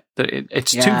internet, isn't it? That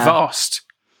it's too vast.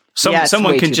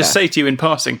 Someone can just say to you in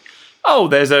passing, "Oh,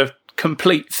 there's a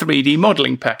complete 3D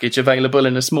modeling package available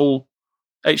in a small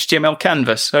HTML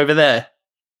canvas over there."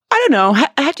 I don't know.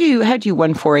 Had you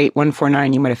 148,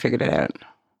 149, you might have figured it out.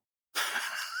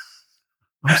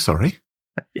 I'm sorry.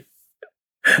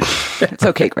 It's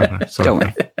okay, Greg. Don't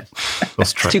worry.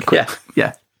 Lost track. Too quick.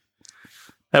 Yeah.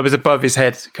 That was above his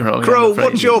head, Carole. Carole,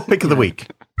 what's your pick of the week?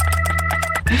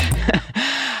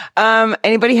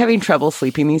 Anybody having trouble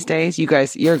sleeping these days? You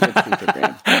guys, you're a good sleeper,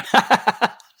 Graham.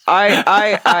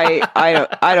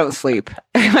 I don't sleep.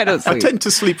 I don't sleep. I tend to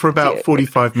sleep for about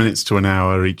 45 minutes to an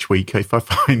hour each week if I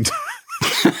find.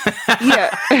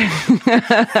 Yeah.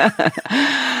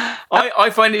 I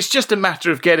find it's just a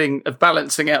matter of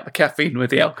balancing out the caffeine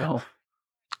with the alcohol.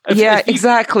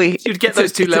 Exactly. If you'd get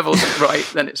those two levels right,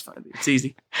 then it's fine. It's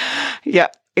easy. Yeah,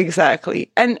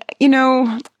 exactly. And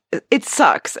it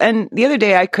sucks. And the other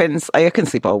day I couldn't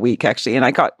sleep all week actually, and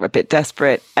I got a bit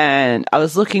desperate, and I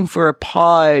was looking for a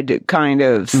pod kind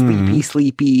of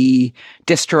sleepy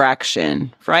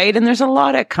distraction, right? And there's a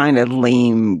lot of kind of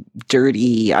lame,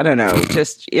 dirty, I don't know,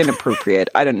 just inappropriate.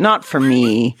 Not for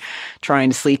me trying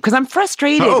to sleep because I'm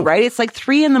frustrated, right? It's like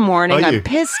 3 a.m. I'm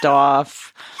pissed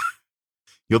off.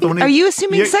 You're the one Are you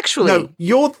assuming sexually? No,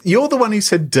 you're the one who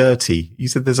said dirty. You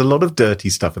said there's a lot of dirty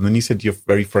stuff, and then you said you're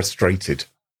very frustrated.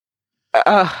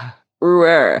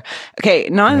 Okay,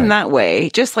 not in that way.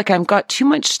 Just like I've got too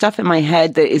much stuff in my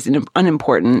head that is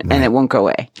unimportant and it won't go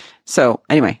away. So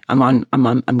anyway, I'm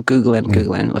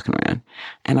Googling, looking around,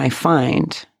 and I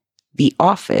find The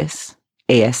Office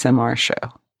ASMR show,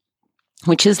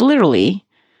 which is literally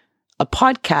a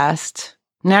podcast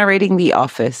narrating The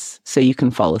Office so you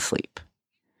can fall asleep.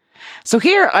 So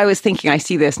here I was thinking, I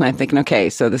see this and I'm thinking,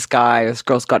 okay, so this girl's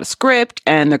got a script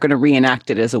and they're going to reenact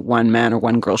it as a one man or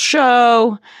one girl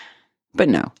show. But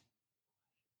no.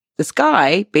 This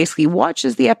guy basically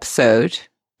watches the episode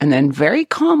and then very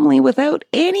calmly, without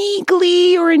any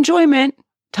glee or enjoyment,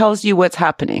 tells you what's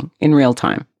happening in real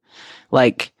time.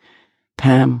 Like,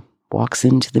 Pam walks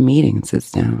into the meeting and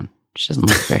sits down. She doesn't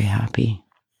look very happy.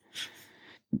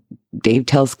 Dave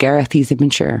tells Gareth he's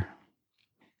immature.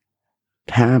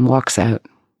 Pam walks out,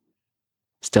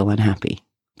 still unhappy.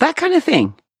 That kind of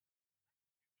thing.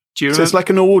 Do you so it's like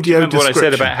an audio description. What I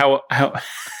said about how...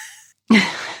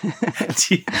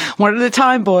 One at a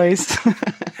time, boys.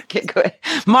 Okay, go ahead.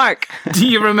 Mark. Do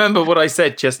you remember what I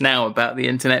said just now about the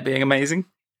internet being amazing?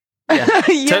 Yeah,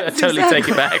 yes, totally exactly. Take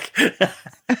it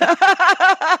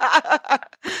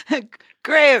back.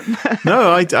 Graham.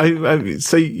 No, I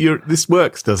so this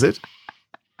works, does it?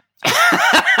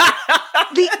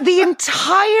 The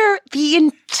entire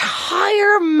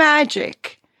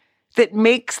magic that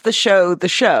makes the show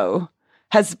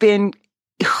has been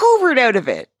hoovered out of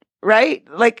it, right?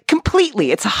 Like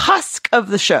completely. It's a husk of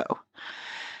the show.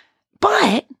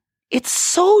 But it's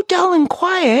so dull and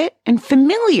quiet and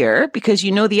familiar because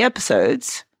you know the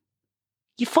episodes,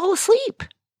 you fall asleep.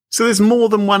 So there's more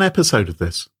than one episode of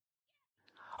this?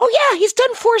 Oh yeah, he's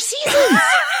done 4 seasons.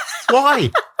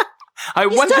 Why?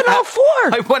 He's done all 4.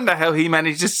 I wonder how he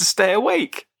manages to stay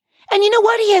awake. And you know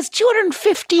what? He has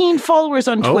 215 followers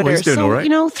on Twitter. He's doing all right.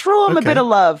 Throw him a bit of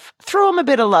love. Throw him a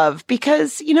bit of love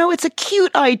because, it's a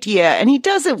cute idea and he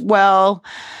does it well.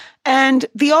 And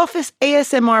the Office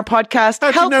ASMR podcast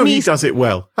helped me. How do you know he does it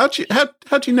well? How do you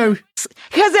know?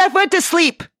 Because I went to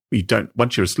sleep. You don't.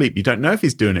 Once you're asleep, you don't know if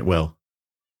he's doing it well.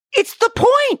 It's the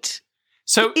point.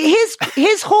 So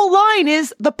his whole line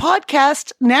is the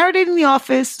podcast narrating The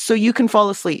Office so you can fall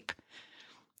asleep.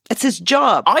 It's his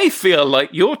job. I feel like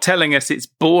you're telling us it's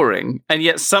boring, and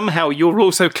yet somehow you're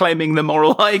also claiming the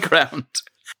moral high ground.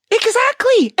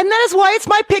 Exactly. And that is why it's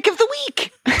my pick of the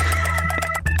week.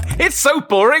 It's so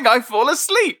boring, I fall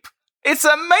asleep. It's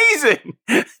amazing.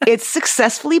 It's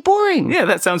successfully boring. Yeah,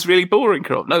 that sounds really boring,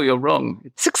 Carol. No, you're wrong.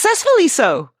 Successfully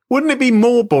so. Wouldn't it be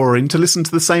more boring to listen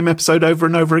to the same episode over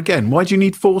and over again? Why do you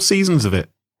need 4 seasons of it?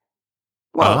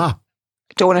 Well, I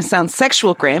don't want to sound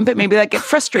sexual, Graham, but maybe that gets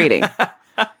frustrating.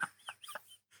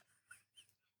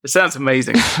 It sounds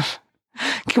amazing.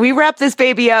 Can we wrap this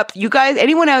baby up? You guys,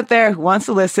 anyone out there who wants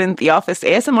to listen, The Office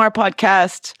ASMR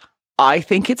podcast, I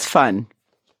think it's fun.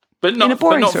 But not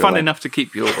fun enough to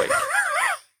keep you awake.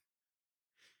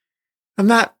 And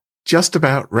that just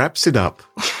about wraps it up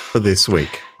for this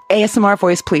week. ASMR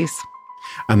voice, please.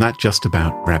 And that just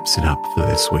about wraps it up for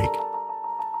this week.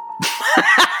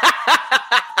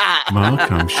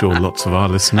 Mark, I'm sure lots of our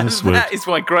listeners would... That is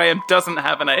why Graham doesn't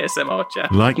have an ASMR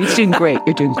chat. You're doing great.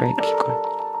 You're doing great. Keep going.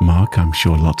 Mark, I'm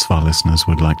sure lots of our listeners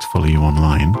would like to follow you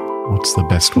online. What's the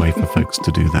best way for folks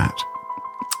to do that?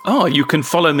 Oh, you can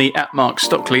follow me at Mark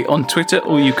Stockley on Twitter,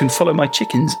 or you can follow my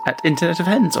chickens at Internet of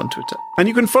Hens on Twitter. And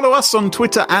you can follow us on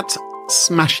Twitter at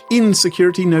Smash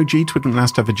Insecurity. No G, Twitter and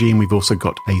last have a G. And we've also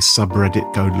got a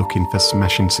subreddit. Go looking for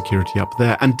Smash Insecurity up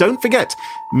there. And don't forget,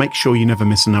 make sure you never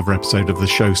miss another episode of the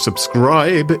show.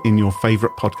 Subscribe in your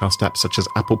favourite podcast apps such as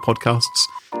Apple Podcasts,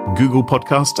 Google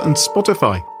Podcasts, and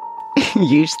Spotify.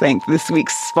 Huge thanks to this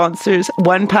week's sponsors,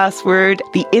 1Password,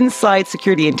 the Inside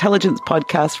Security Intelligence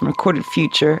podcast from Recorded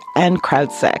Future, and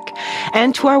CrowdSec.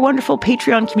 And to our wonderful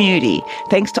Patreon community.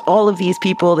 Thanks to all of these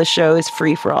people, the show is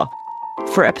free for all.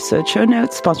 For episode show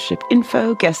notes, sponsorship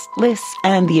info, guest lists,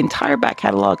 and the entire back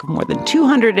catalog of more than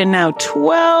 200 and now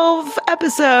 12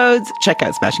 episodes, check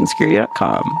out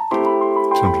SmashingSecurity.com.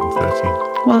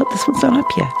 213. Well, this one's not up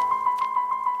yet.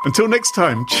 Until next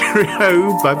time,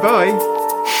 cheerio, bye-bye.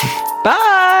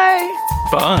 Bye!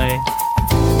 Bye.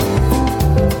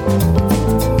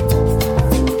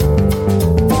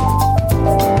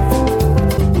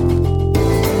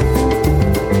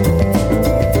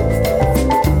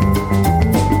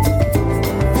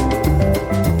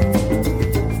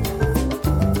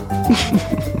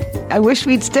 I wish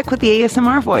we'd stick with the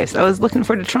ASMR voice. I was looking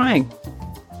forward to trying.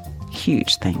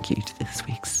 Huge thank you to this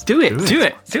week's. Do it.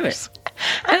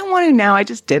 I don't want to now. I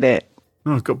just did it.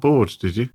 Oh, I got bored, did you?